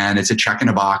 And it's a check in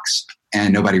a box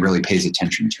and nobody really pays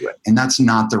attention to it. And that's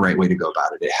not the right way to go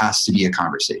about it. It has to be a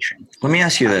conversation. Let me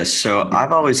ask you this. So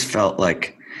I've always felt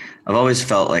like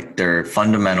there are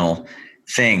fundamental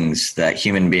things that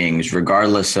human beings,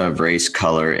 regardless of race,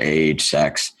 color, age,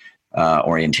 sex,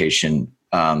 orientation,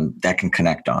 that can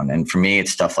connect on. And for me,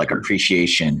 it's stuff like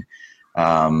appreciation,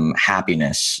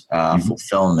 happiness,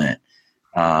 fulfillment,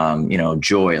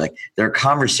 joy. Like there are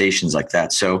conversations like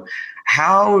that. So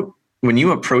when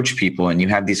you approach people and you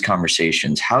have these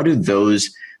conversations, how do those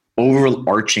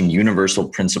overarching universal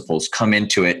principles come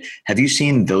into it? Have you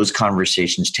seen those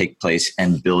conversations take place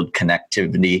and build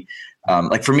connectivity?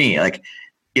 Like for me,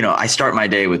 I start my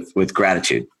day with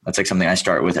gratitude. That's like something I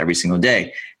start with every single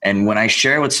day. And when I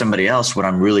share with somebody else what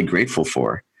I'm really grateful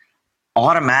for,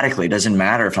 automatically, it doesn't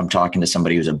matter if I'm talking to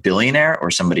somebody who's a billionaire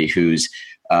or somebody who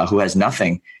has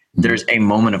nothing, there's a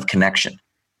moment of connection.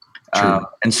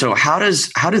 And so how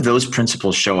do those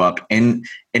principles show up in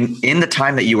the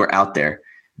time that you were out there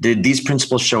did these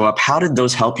principles show up? How did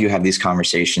those help you have these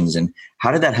conversations? And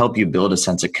how did that help you build a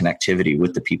sense of connectivity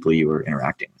with the people you were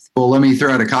interacting with? Well, let me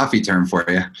throw out a coffee term for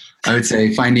you. I would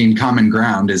say finding common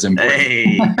ground is important.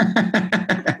 Hey,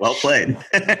 well played.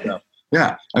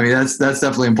 Yeah, I mean, that's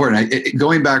definitely important.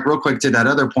 Going back real quick to that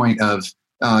other point of,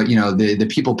 the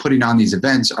people putting on these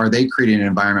events, are they creating an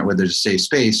environment where there's a safe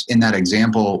space? In that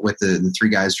example with the three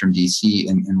guys from DC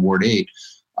in Ward 8,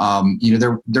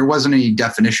 there wasn't any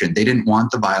definition. They didn't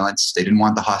want the violence. They didn't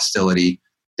want the hostility.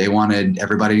 They wanted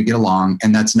everybody to get along.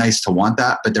 And that's nice to want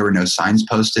that, but there were no signs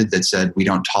posted that said we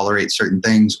don't tolerate certain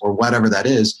things or whatever that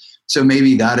is. So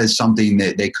maybe that is something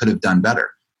that they could have done better,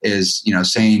 is,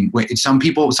 saying some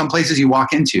places you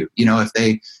walk into, if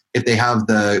they have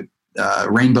the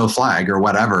rainbow flag or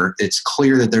whatever, it's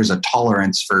clear that there's a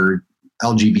tolerance for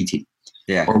LGBT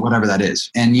or whatever that is.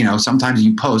 And, sometimes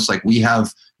you post like, we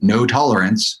have no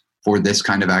tolerance for this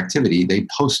kind of activity. They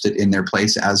post it in their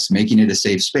place as making it a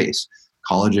safe space,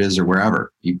 colleges or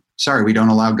wherever. Sorry, we don't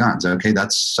allow guns. Okay.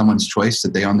 That's someone's choice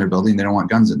that they own their building. They don't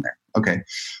want guns in there. Okay.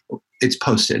 It's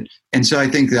posted. And so I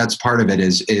think that's part of it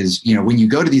is, when you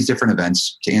go to these different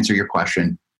events, to answer your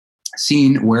question,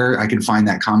 seeing where I can find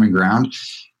that common ground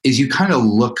is you kind of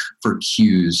look for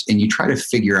cues and you try to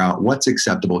figure out what's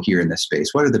acceptable here in this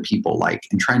space. What are the people like?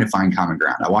 And trying to find common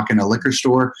ground. I walk in a liquor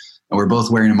store and we're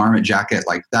both wearing a Marmot jacket.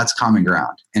 Like, that's common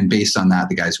ground. And based on that,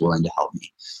 the guy's willing to help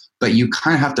me. But you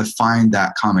kind of have to find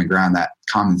that common ground, that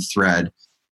common thread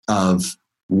of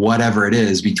whatever it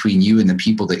is between you and the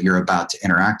people that you're about to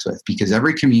interact with, because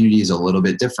every community is a little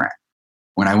bit different.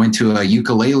 When I went to a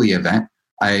ukulele event,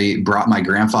 I brought my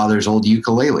grandfather's old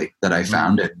ukulele that I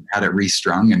found and had it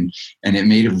restrung, and it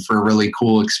made it for a really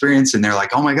cool experience. And they're like,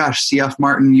 oh my gosh, C.F.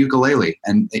 Martin ukulele.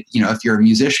 And if you're a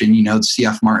musician,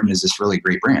 C.F. Martin is this really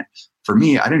great brand. For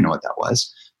me, I didn't know what that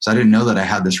was. So I didn't know that I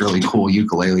had this really cool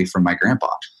ukulele from my grandpa.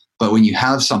 But when you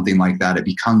have something like that, it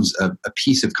becomes a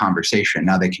piece of conversation.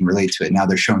 Now they can relate to it. Now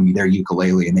they're showing me their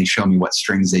ukulele and they show me what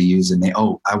strings they use. And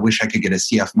I wish I could get a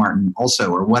C.F. Martin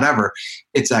also, or whatever.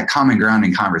 It's that common ground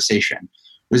in conversation.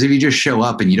 Whereas if you just show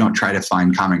up and you don't try to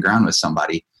find common ground with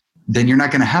somebody, then you're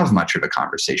not going to have much of a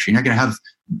conversation. You're not going to have,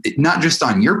 not just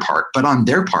on your part, but on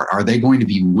their part. Are they going to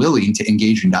be willing to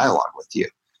engage in dialogue with you?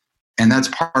 And that's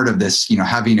part of this,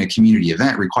 having a community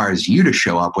event requires you to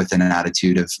show up with an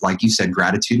attitude of, like you said,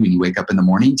 gratitude when you wake up in the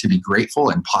morning, to be grateful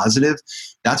and positive.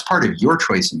 That's part of your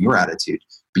choice and your attitude.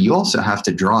 But you also have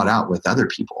to draw it out with other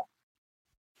people.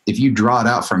 If you draw it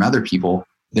out from other people,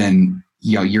 then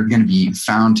you're going to be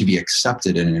found to be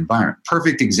accepted in an environment.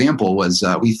 Perfect example was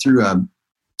we threw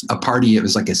a party. It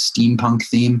was like a steampunk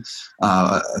theme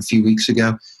a few weeks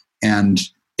ago. And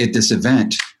at this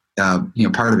event,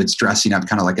 part of it's dressing up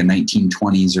kind of like a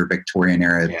 1920s or Victorian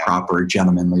era, proper,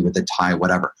 gentlemanly with a tie,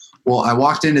 whatever. Well, I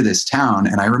walked into this town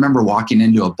and I remember walking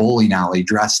into a bowling alley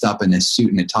dressed up in a suit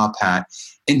and a top hat,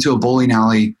 into a bowling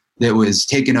alley that was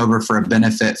taken over for a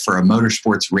benefit for a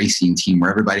motorsports racing team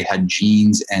where everybody had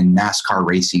jeans and NASCAR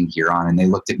racing gear on. And they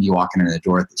looked at me walking in the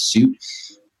door with the suit.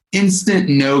 Instant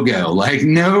no-go. Like,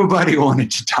 nobody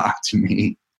wanted to talk to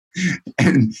me.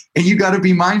 And you got to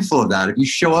be mindful of that. If you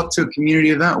show up to a community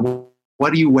event,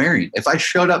 what are you wearing? If I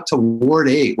showed up to Ward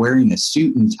 8 wearing a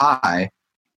suit and tie,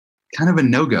 kind of a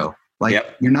no-go. Like,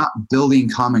 You're not building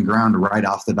common ground right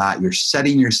off the bat. You're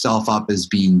setting yourself up as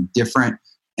being different.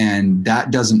 And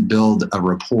that doesn't build a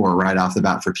rapport right off the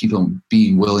bat for people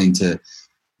being willing to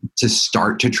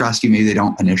start to trust you. Maybe they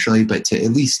don't initially, but to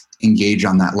at least engage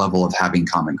on that level of having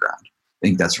common ground. I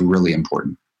think that's really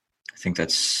important. I think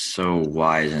that's so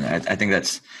wise. And I think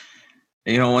that's,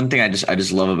 one thing I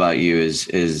just love about you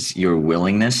is your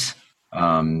willingness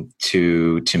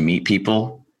to meet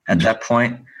people at that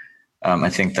point. I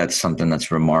think that's something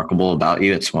that's remarkable about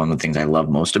you. It's one of the things I love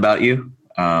most about you.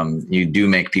 You do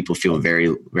make people feel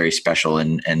very, very special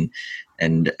and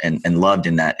loved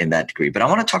in that degree. But I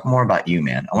want to talk more about you,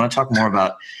 man. I want to talk more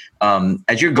about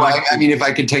as you're going. Well, I mean, if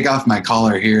I could take off my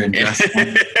collar here and dress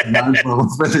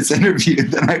for this interview,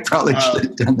 then I probably should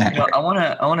have done that. I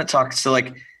want to talk. So,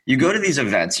 like, you go to these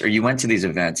events, or you went to these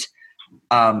events.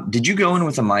 Did you go in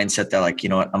with a mindset that, like,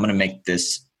 I'm going to make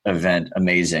this event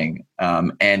amazing?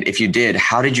 And if you did,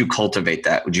 how did you cultivate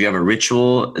that? Would you have a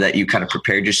ritual that you kind of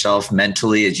prepared yourself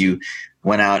mentally as you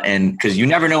went out? And because you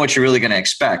never know what you're really going to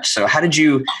expect. So how did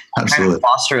you kind of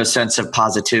foster a sense of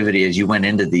positivity as you went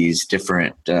into these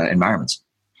different environments?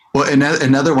 Well,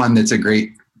 another one that's a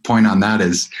great point on that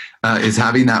is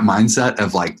having that mindset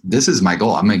of, like, this is my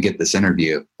goal. I'm going to get this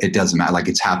interview. It doesn't matter. Like,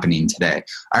 it's happening today.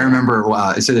 I remember,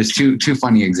 so there's two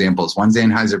funny examples. One's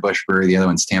Anheuser-Busch Brewery. The other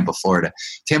one's Tampa, Florida.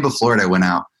 Tampa, Florida, I went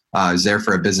out. I was there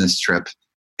for a business trip.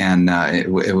 and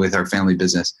with our family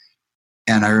business.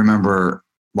 And I remember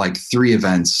like 3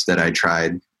 events that I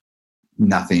tried,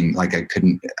 nothing, like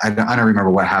I don't remember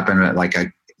what happened, but like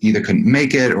I either couldn't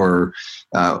make it or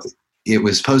it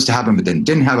was supposed to happen, but then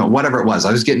didn't happen, whatever it was.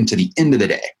 I was getting to the end of the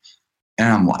day.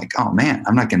 And I'm like, oh man,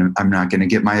 I'm not gonna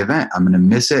get my event. I'm gonna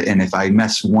miss it. And if I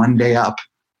mess one day up,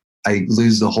 I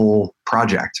lose the whole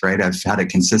project, right? I've had a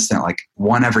consistent, like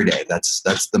one every day. That's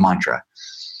the mantra.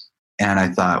 And I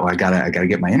thought, well, I gotta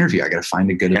get my interview. I gotta find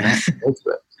a good event to go to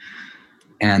it.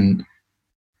 And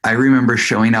I remember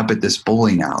showing up at this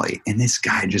bowling alley, and this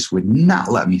guy just would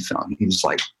not let me film. He was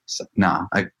like, no,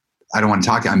 I don't want to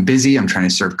talk. I'm busy. I'm trying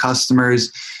to serve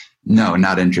customers. No,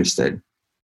 not interested.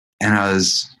 And I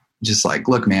was just like,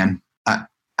 look, man, I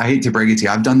hate to break it to you.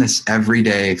 I've done this every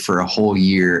day for a whole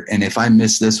year. And if I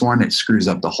miss this one, it screws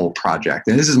up the whole project.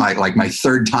 And this is my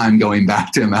 3rd time going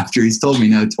back to him after he's told me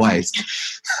no twice.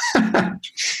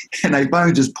 And I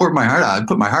finally just poured my heart out. I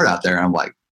put my heart out there. And I'm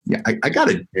like, yeah, I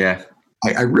got it. Yeah.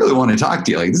 I really want to talk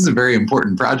to you. Like, this is a very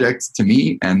important project to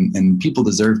me, and people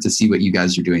deserve to see what you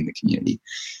guys are doing in the community.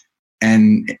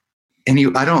 And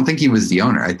I don't think he was the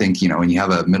owner. I think, when you have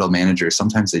a middle manager,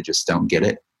 sometimes they just don't get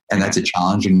it. And that's a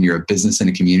challenge when you're a business in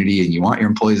a community and you want your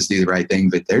employees to do the right thing,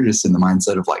 but they're just in the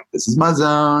mindset of like, this is my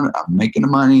zone. I'm making the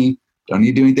money. Don't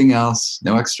need to do anything else.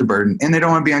 No extra burden. And they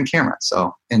don't want to be on camera.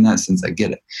 So in that sense, I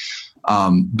get it.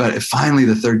 But finally,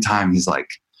 the 3rd time, he's like,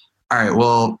 all right,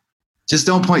 well, just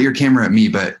don't point your camera at me,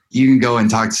 but you can go and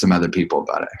talk to some other people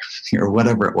about it or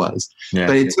whatever it was. Yeah.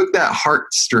 But it took that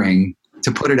heartstring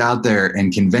to put it out there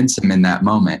and convince him in that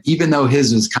moment, even though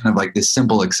his was kind of like this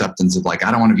simple acceptance of like,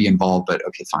 I don't want to be involved, but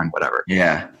okay, fine, whatever.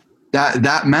 Yeah.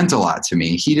 That meant a lot to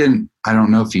me. I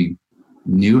don't know if he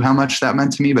knew how much that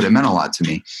meant to me, but it meant a lot to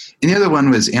me. And the other one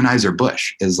was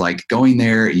Anheuser-Busch, is like going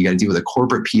there, you got to deal with the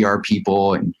corporate PR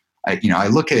people. And I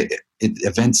look at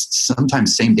events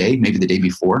sometimes same day, maybe the day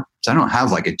before. So I don't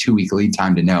have like a 2-week lead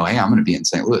time to know, hey, I'm going to be in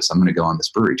St. Louis. I'm going to go on this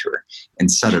brewery tour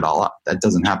and set it all up. That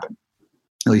doesn't happen.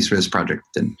 At least for this project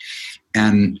it didn't.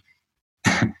 And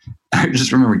I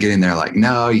just remember getting there like,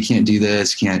 no, you can't do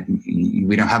this.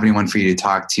 We don't have anyone for you to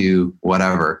talk to,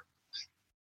 whatever.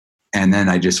 And then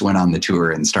I just went on the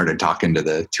tour and started talking to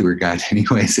the tour guide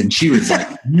anyways. And she was like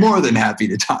more than happy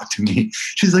to talk to me.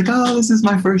 She's like, oh, this is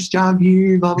my first job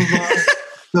here, blah, blah, blah.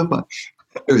 So fun.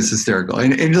 It was hysterical.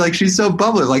 And like, she's so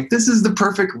bubbly. Like, this is the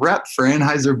perfect rep for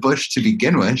Anheuser-Busch to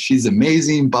begin with. She's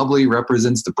amazing, bubbly,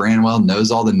 represents the brand well,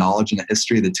 knows all the knowledge and the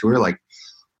history of the tour. Like,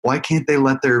 why can't they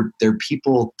let their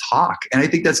people talk? And I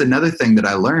think that's another thing that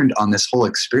I learned on this whole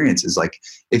experience is like,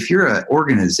 if you're an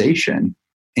organization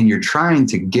and you're trying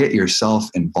to get yourself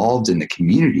involved in the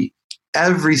community,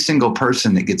 every single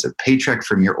person that gets a paycheck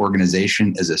from your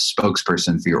organization is a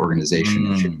spokesperson for your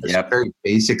organization. Yep. Very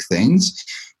basic things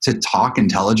to talk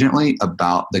intelligently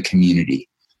about the community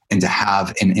and to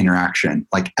have an interaction.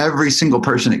 Like every single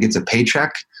person that gets a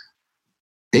paycheck,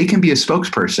 they can be a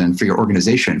spokesperson for your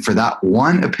organization for that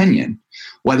one opinion,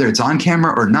 whether it's on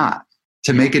camera or not,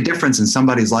 to make a difference in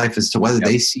somebody's life as to whether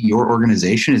they see your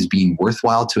organization as being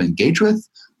worthwhile to engage with,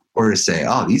 or to say,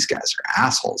 oh, these guys are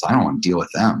assholes. I don't want to deal with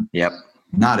them. Yep.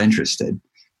 Not interested.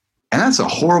 And that's a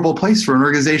horrible place for an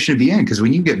organization to be in, because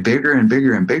when you get bigger and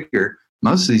bigger and bigger,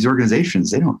 most of these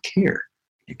organizations, they don't care.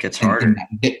 It gets harder.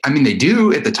 And they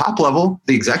do at the top level.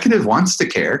 The executive wants to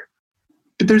care,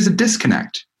 but there's a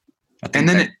disconnect. And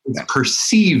then it's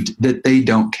perceived that they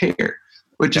don't care,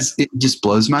 which is, it just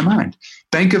blows my mind.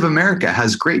 Bank of America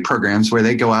has great programs where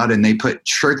they go out and they put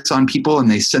shirts on people and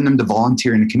they send them to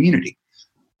volunteer in a community.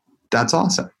 That's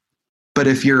awesome. But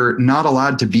if you're not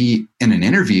allowed to be in an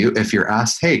interview, if you're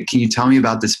asked, hey, can you tell me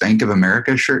about this Bank of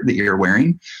America shirt that you're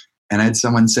wearing? And I had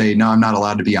someone say, no, I'm not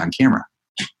allowed to be on camera.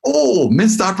 Oh,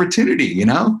 missed opportunity,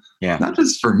 Yeah. Not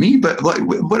just for me, but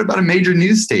what about a major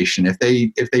news station? If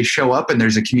they show up and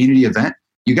there's a community event,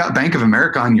 you got Bank of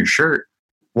America on your shirt.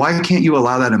 Why can't you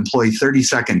allow that employee 30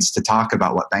 seconds to talk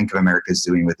about what Bank of America is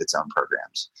doing with its own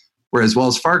programs? Whereas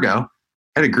Wells Fargo,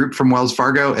 I had a group from Wells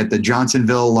Fargo at the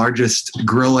Johnsonville largest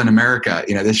grill in America.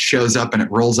 This shows up and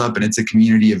it rolls up and it's a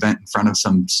community event in front of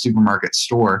some supermarket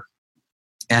store.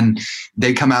 And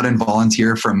they come out and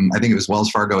volunteer from, I think it was Wells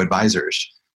Fargo Advisors.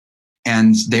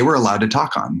 And they were allowed to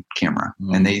talk on camera.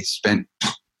 And they spent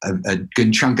a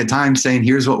good chunk of time saying,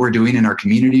 here's what we're doing in our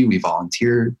community. We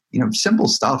volunteer, simple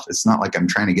stuff. It's not like I'm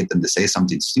trying to get them to say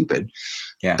something stupid.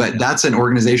 Yeah. But that's an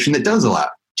organization that does allow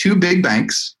 2 big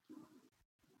banks,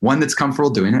 one that's comfortable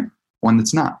doing it, one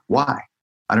that's not. Why?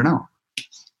 I don't know.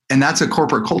 And that's a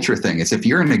corporate culture thing. It's if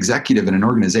you're an executive in an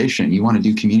organization, you want to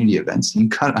do community events, you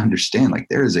got to understand, like,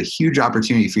 there is a huge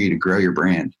opportunity for you to grow your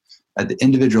brand at the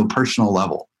individual personal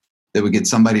level. that would get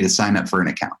somebody to sign up for an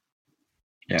account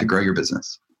to grow your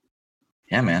business.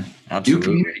 Yeah, man. Absolutely. Do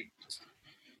community.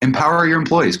 Empower your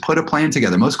employees. Put a plan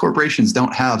together. Most corporations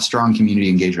don't have strong community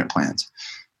engagement plans.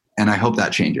 And I hope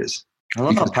that changes. I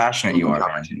love how passionate you are,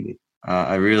 man.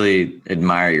 I really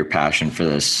admire your passion for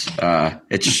this.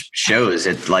 It shows.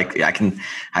 It's like I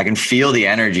can feel the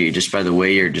energy just by the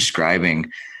way you're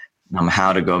describing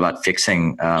how to go about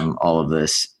fixing all of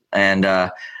this. And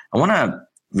I want to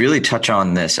really touch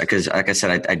on this because, like I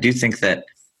said, I do think that,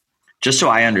 just so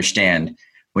I understand,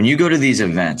 when you go to these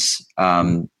events,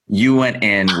 you went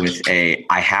in with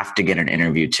I have to get an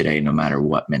interview today, no matter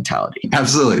what mentality.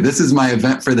 Absolutely. This is my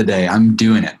event for the day. I'm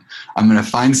doing it. I'm going to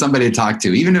find somebody to talk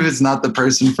to. Even if it's not the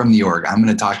person from the org, I'm going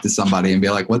to talk to somebody and be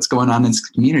like, what's going on in this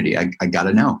community? I got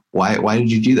to know. Why did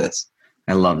you do this?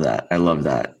 I love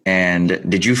that. And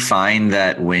did you find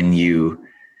that when you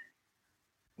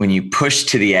push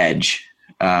to the edge,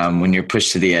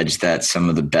 that some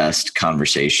of the best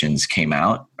conversations came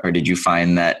out? Or did you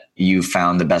find that you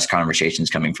found the best conversations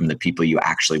coming from the people you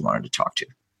actually wanted to talk to?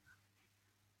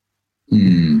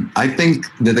 I think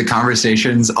that the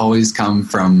conversations always come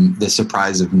from the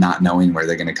surprise of not knowing where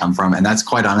they're going to come from. And that's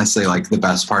quite honestly like the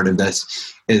best part of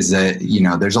this is that,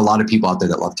 there's a lot of people out there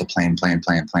that love to plan.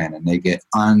 And they get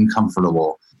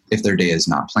uncomfortable if their day is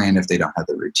not planned, if they don't have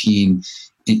the routine.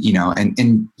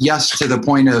 And yes, to the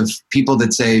point of people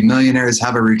that say millionaires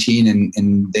have a routine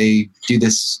and they do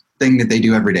this thing that they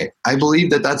do every day. I believe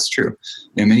that that's true.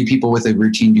 Many people with a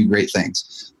routine do great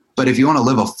things. But if you want to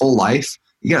live a full life,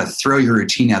 you got to throw your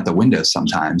routine out the window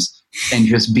sometimes and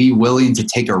just be willing to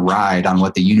take a ride on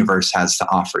what the universe has to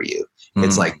offer you.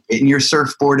 It's like getting your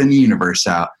surfboard and the universe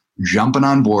out, jumping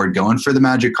on board, going for the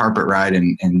magic carpet ride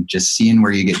and just seeing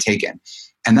where you get taken.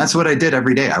 And that's what I did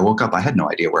every day. I woke up, I had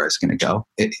no idea where I was going to go.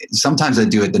 Sometimes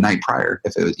I'd do it the night prior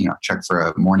if it was, check for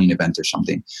a morning event or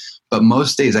something. But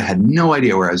most days I had no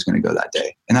idea where I was going to go that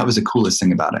day. And that was the coolest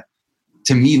thing about it.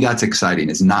 To me, that's exciting,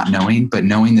 is not knowing, but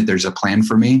knowing that there's a plan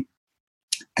for me.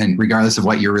 And regardless of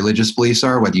what your religious beliefs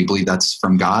are, whether you believe that's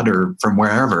from God or from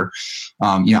wherever,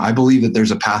 I believe that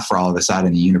there's a path for all of us out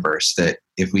in the universe that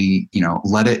if we,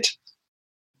 let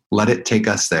it take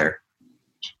us there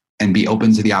and be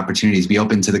open to the opportunities, be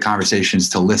open to the conversations,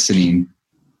 to listening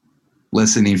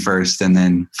first, and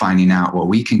then finding out what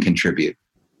we can contribute.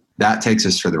 That takes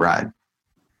us for the ride.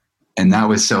 And that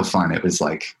was so fun. It was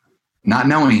like, not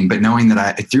knowing, but knowing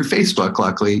that through Facebook,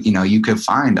 luckily, you could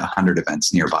find 100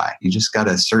 events nearby. You just got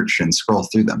to search and scroll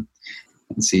through them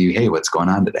and see, hey, what's going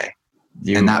on today?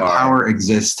 Power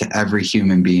exists to every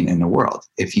human being in the world.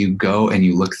 If you go and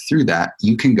you look through that,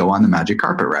 you can go on the magic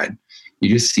carpet ride. You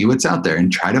just see what's out there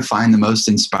and try to find the most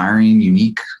inspiring,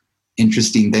 unique,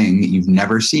 interesting thing that you've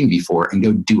never seen before and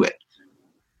go do it.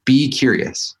 Be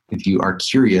curious. If you are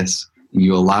curious and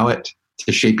you allow it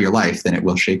to shape your life, then it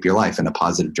will shape your life in a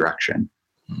positive direction.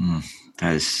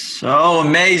 That is so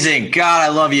amazing. God, I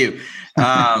love you.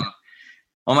 Oh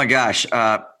my gosh.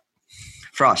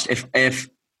 Frost, if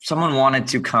someone wanted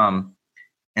to come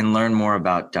and learn more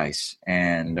about Dice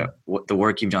and what the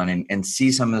work you've done and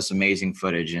see some of this amazing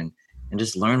footage and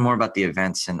just learn more about the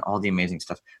events and all the amazing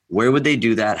stuff, where would they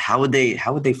do that? How would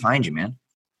they find you, man?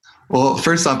 Well,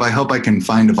 first off, I hope I can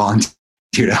find a volunteer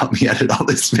to help me edit all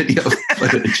this video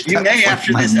footage. You may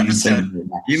after this episode.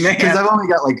 You may, because I've only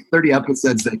got like 30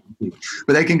 episodes that I can do.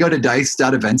 But they can go to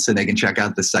dice.events and they can check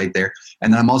out the site there.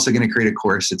 And then I'm also going to create a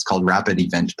course. It's called Rapid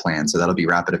Event Plan. So that'll be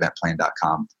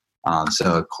rapideventplan.com.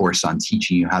 So a course on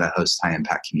teaching you how to host high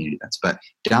impact community events. But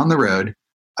down the road,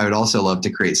 I would also love to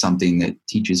create something that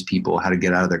teaches people how to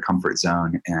get out of their comfort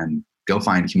zone and go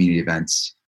find community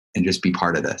events and just be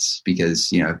part of this. Because,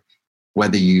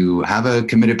 whether you have a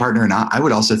committed partner or not, I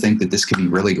would also think that this could be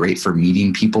really great for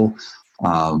meeting people,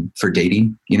 for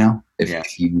dating.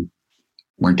 If you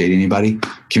weren't dating anybody,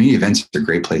 community events are a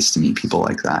great place to meet people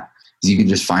like that. You can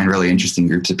just find really interesting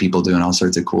groups of people doing all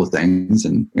sorts of cool things.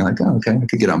 And you're like, oh, okay, I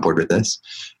could get on board with this.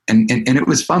 And it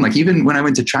was fun. Like even when I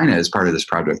went to China as part of this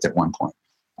project at one point,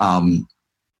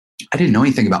 I didn't know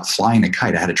anything about flying a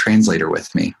kite. I had a translator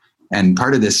with me. And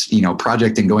part of this,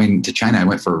 project and going to China, I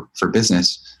went for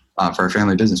business, for our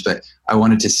family business. But I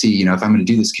wanted to see, if I'm going to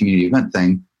do this community event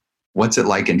thing, what's it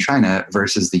like in China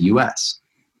versus the US?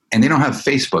 And they don't have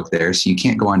Facebook there, so you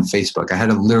can't go on Facebook. I had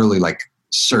to literally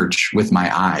search with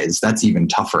my eyes. That's even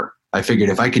tougher. I figured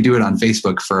if I could do it on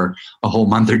Facebook for a whole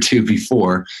month or two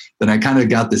before, then I kind of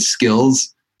got the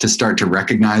skills to start to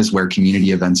recognize where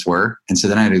community events were. And so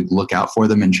then I had to look out for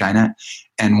them in China.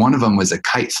 And one of them was a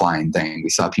kite flying thing. We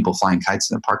saw people flying kites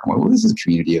in the park. And well, this is a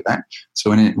community event. So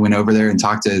when I went over there and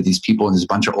talked to these people, and there's a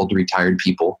bunch of old retired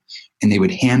people, and they would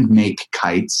hand make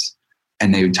kites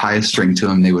and they would tie a string to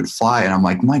them. They would fly. And I'm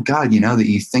like, my God, that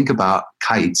you think about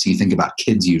kites, you think about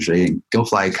kids usually, and go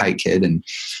fly a kite, kid. And,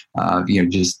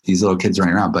 just these little kids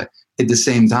running around. But at the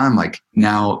same time, like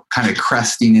now kind of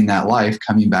cresting in that life,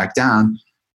 coming back down,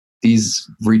 these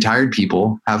retired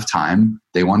people have time.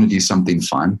 They want to do something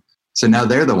fun. So now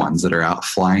they're the ones that are out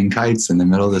flying kites in the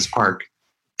middle of this park.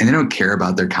 And they don't care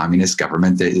about their communist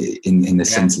government in the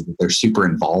sense that they're super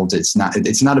involved. It's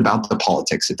not about the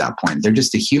politics at that point. They're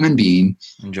just a human being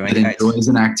that enjoys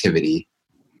an activity.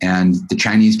 And the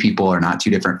Chinese people are not too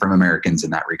different from Americans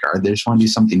in that regard. They just want to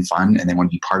do something fun, and they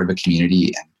want to be part of a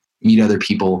community and meet other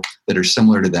people that are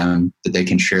similar to them that they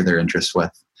can share their interests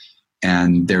with.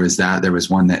 And there was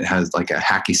one that has like a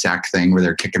hacky sack thing where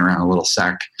they're kicking around a little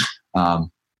sack.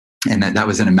 And that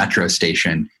was in a metro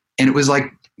station. And it was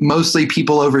like mostly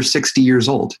people over 60 years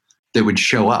old that would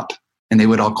show up, and they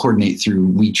would all coordinate through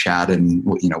WeChat and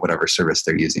whatever service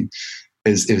they're using.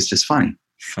 It was just funny.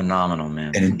 Phenomenal,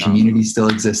 man. And community still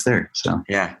exists there. So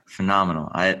yeah,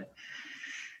 phenomenal.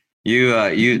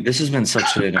 This has been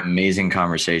such an amazing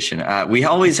conversation. We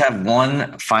always have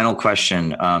one final question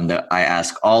that I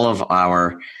ask all of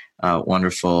our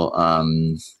wonderful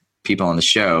people on the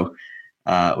show,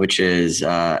 which is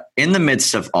in the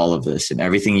midst of all of this and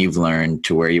everything you've learned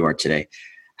to where you are today,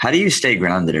 how do you stay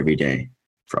grounded every day,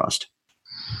 Frost?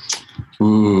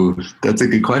 Ooh, that's a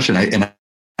good question.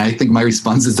 I think my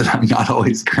response is that I'm not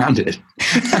always grounded.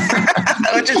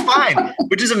 Which is fine,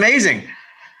 which is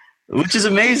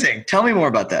amazing. Tell me more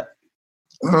about that.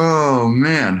 Oh,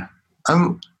 man.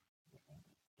 I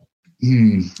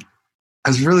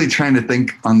was really trying to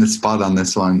think on the spot on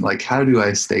this one. Like, how do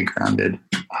I stay grounded?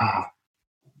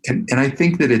 And I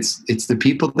think that it's the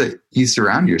people that you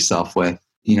surround yourself with,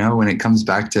 when it comes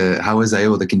back to how was I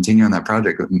able to continue on that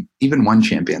project with even one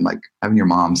champion, like having your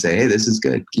mom say, hey, this is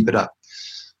good, keep it up.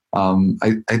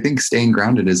 I think staying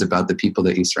grounded is about the people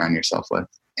that you surround yourself with.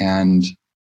 And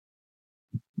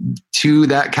to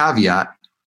that caveat,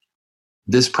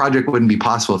 this project wouldn't be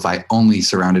possible if I only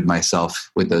surrounded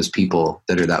myself with those people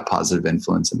that are that positive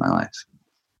influence in my life.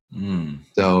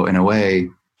 So in a way,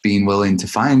 being willing to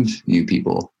find new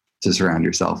people to surround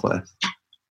yourself with,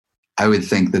 I would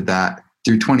think that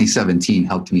through 2017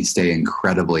 helped me stay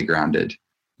incredibly grounded.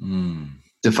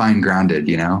 Define grounded,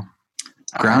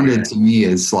 Grounded to me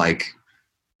is like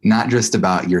not just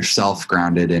about yourself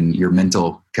grounded and your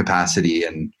mental capacity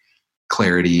and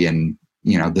clarity and,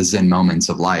 the Zen moments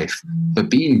of life. But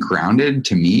being grounded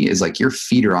to me is like your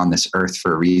feet are on this earth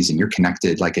for a reason. You're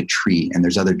connected like a tree, and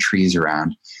there's other trees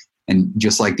around. And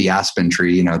just like the aspen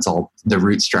tree, it's all the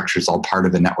root structure is all part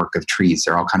of a network of trees.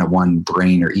 They're all kind of one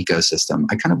brain or ecosystem.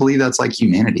 I kind of believe that's like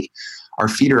humanity. Our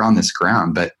feet are on this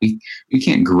ground, but we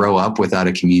can't grow up without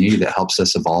a community that helps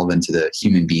us evolve into the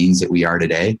human beings that we are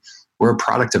today. We're a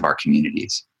product of our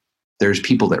communities. There's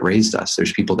people that raised us.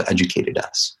 There's people that educated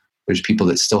us. There's people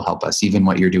that still help us. Even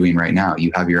what you're doing right now,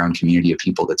 you have your own community of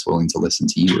people that's willing to listen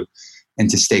to you. And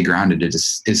to stay grounded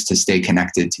is to stay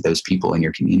connected to those people in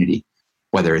your community,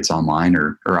 whether it's online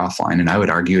or offline. And I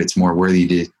would argue it's more worthy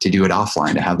to do it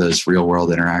offline, to have those real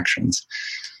world interactions.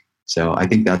 So I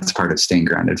think that's part of staying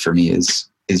grounded for me is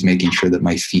making sure that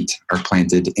my feet are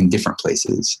planted in different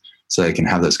places so I can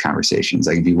have those conversations.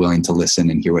 I can be willing to listen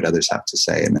and hear what others have to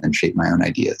say and then shape my own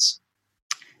ideas.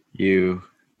 You,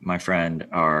 my friend,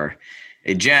 are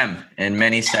a gem in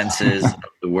many senses of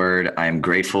the word. I'm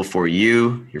grateful for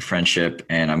you, your friendship,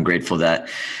 and I'm grateful that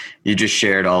you just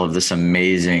shared all of this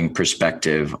amazing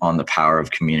perspective on the power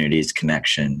of communities,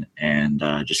 connection, and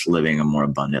just living a more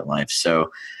abundant life.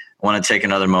 So I want to take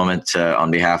another moment to,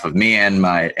 on behalf of me and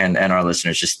our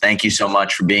listeners, just thank you so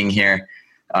much for being here.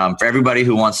 For everybody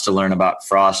who wants to learn about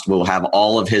Frost, we'll have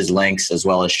all of his links as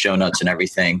well as show notes and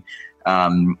everything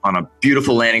on a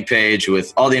beautiful landing page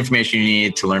with all the information you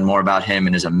need to learn more about him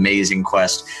and his amazing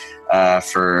quest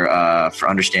for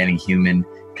understanding human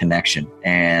connection.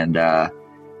 And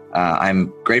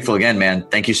I'm grateful again, man.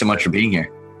 Thank you so much for being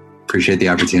here. Appreciate the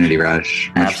opportunity,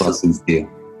 Raj. Much blessings to you.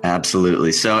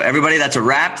 Absolutely. So everybody, that's a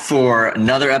wrap for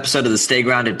another episode of the Stay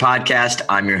Grounded podcast.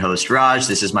 I'm your host, Raj.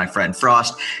 This is my friend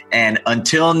Frost. And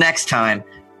until next time,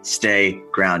 stay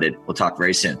grounded. We'll talk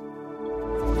very soon.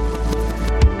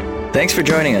 Thanks for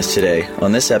joining us today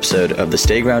on this episode of the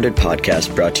Stay Grounded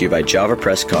podcast brought to you by Java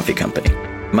Press Coffee Company.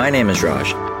 My name is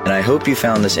Raj, and I hope you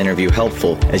found this interview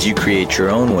helpful as you create your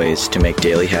own ways to make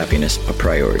daily happiness a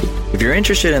priority. If you're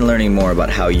interested in learning more about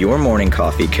how your morning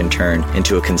coffee can turn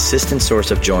into a consistent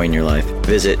source of joy in your life,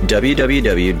 visit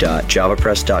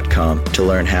www.javapress.com to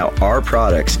learn how our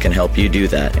products can help you do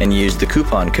that and use the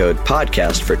coupon code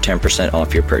PODCAST for 10%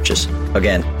 off your purchase.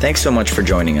 Again, thanks so much for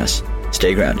joining us.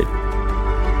 Stay grounded.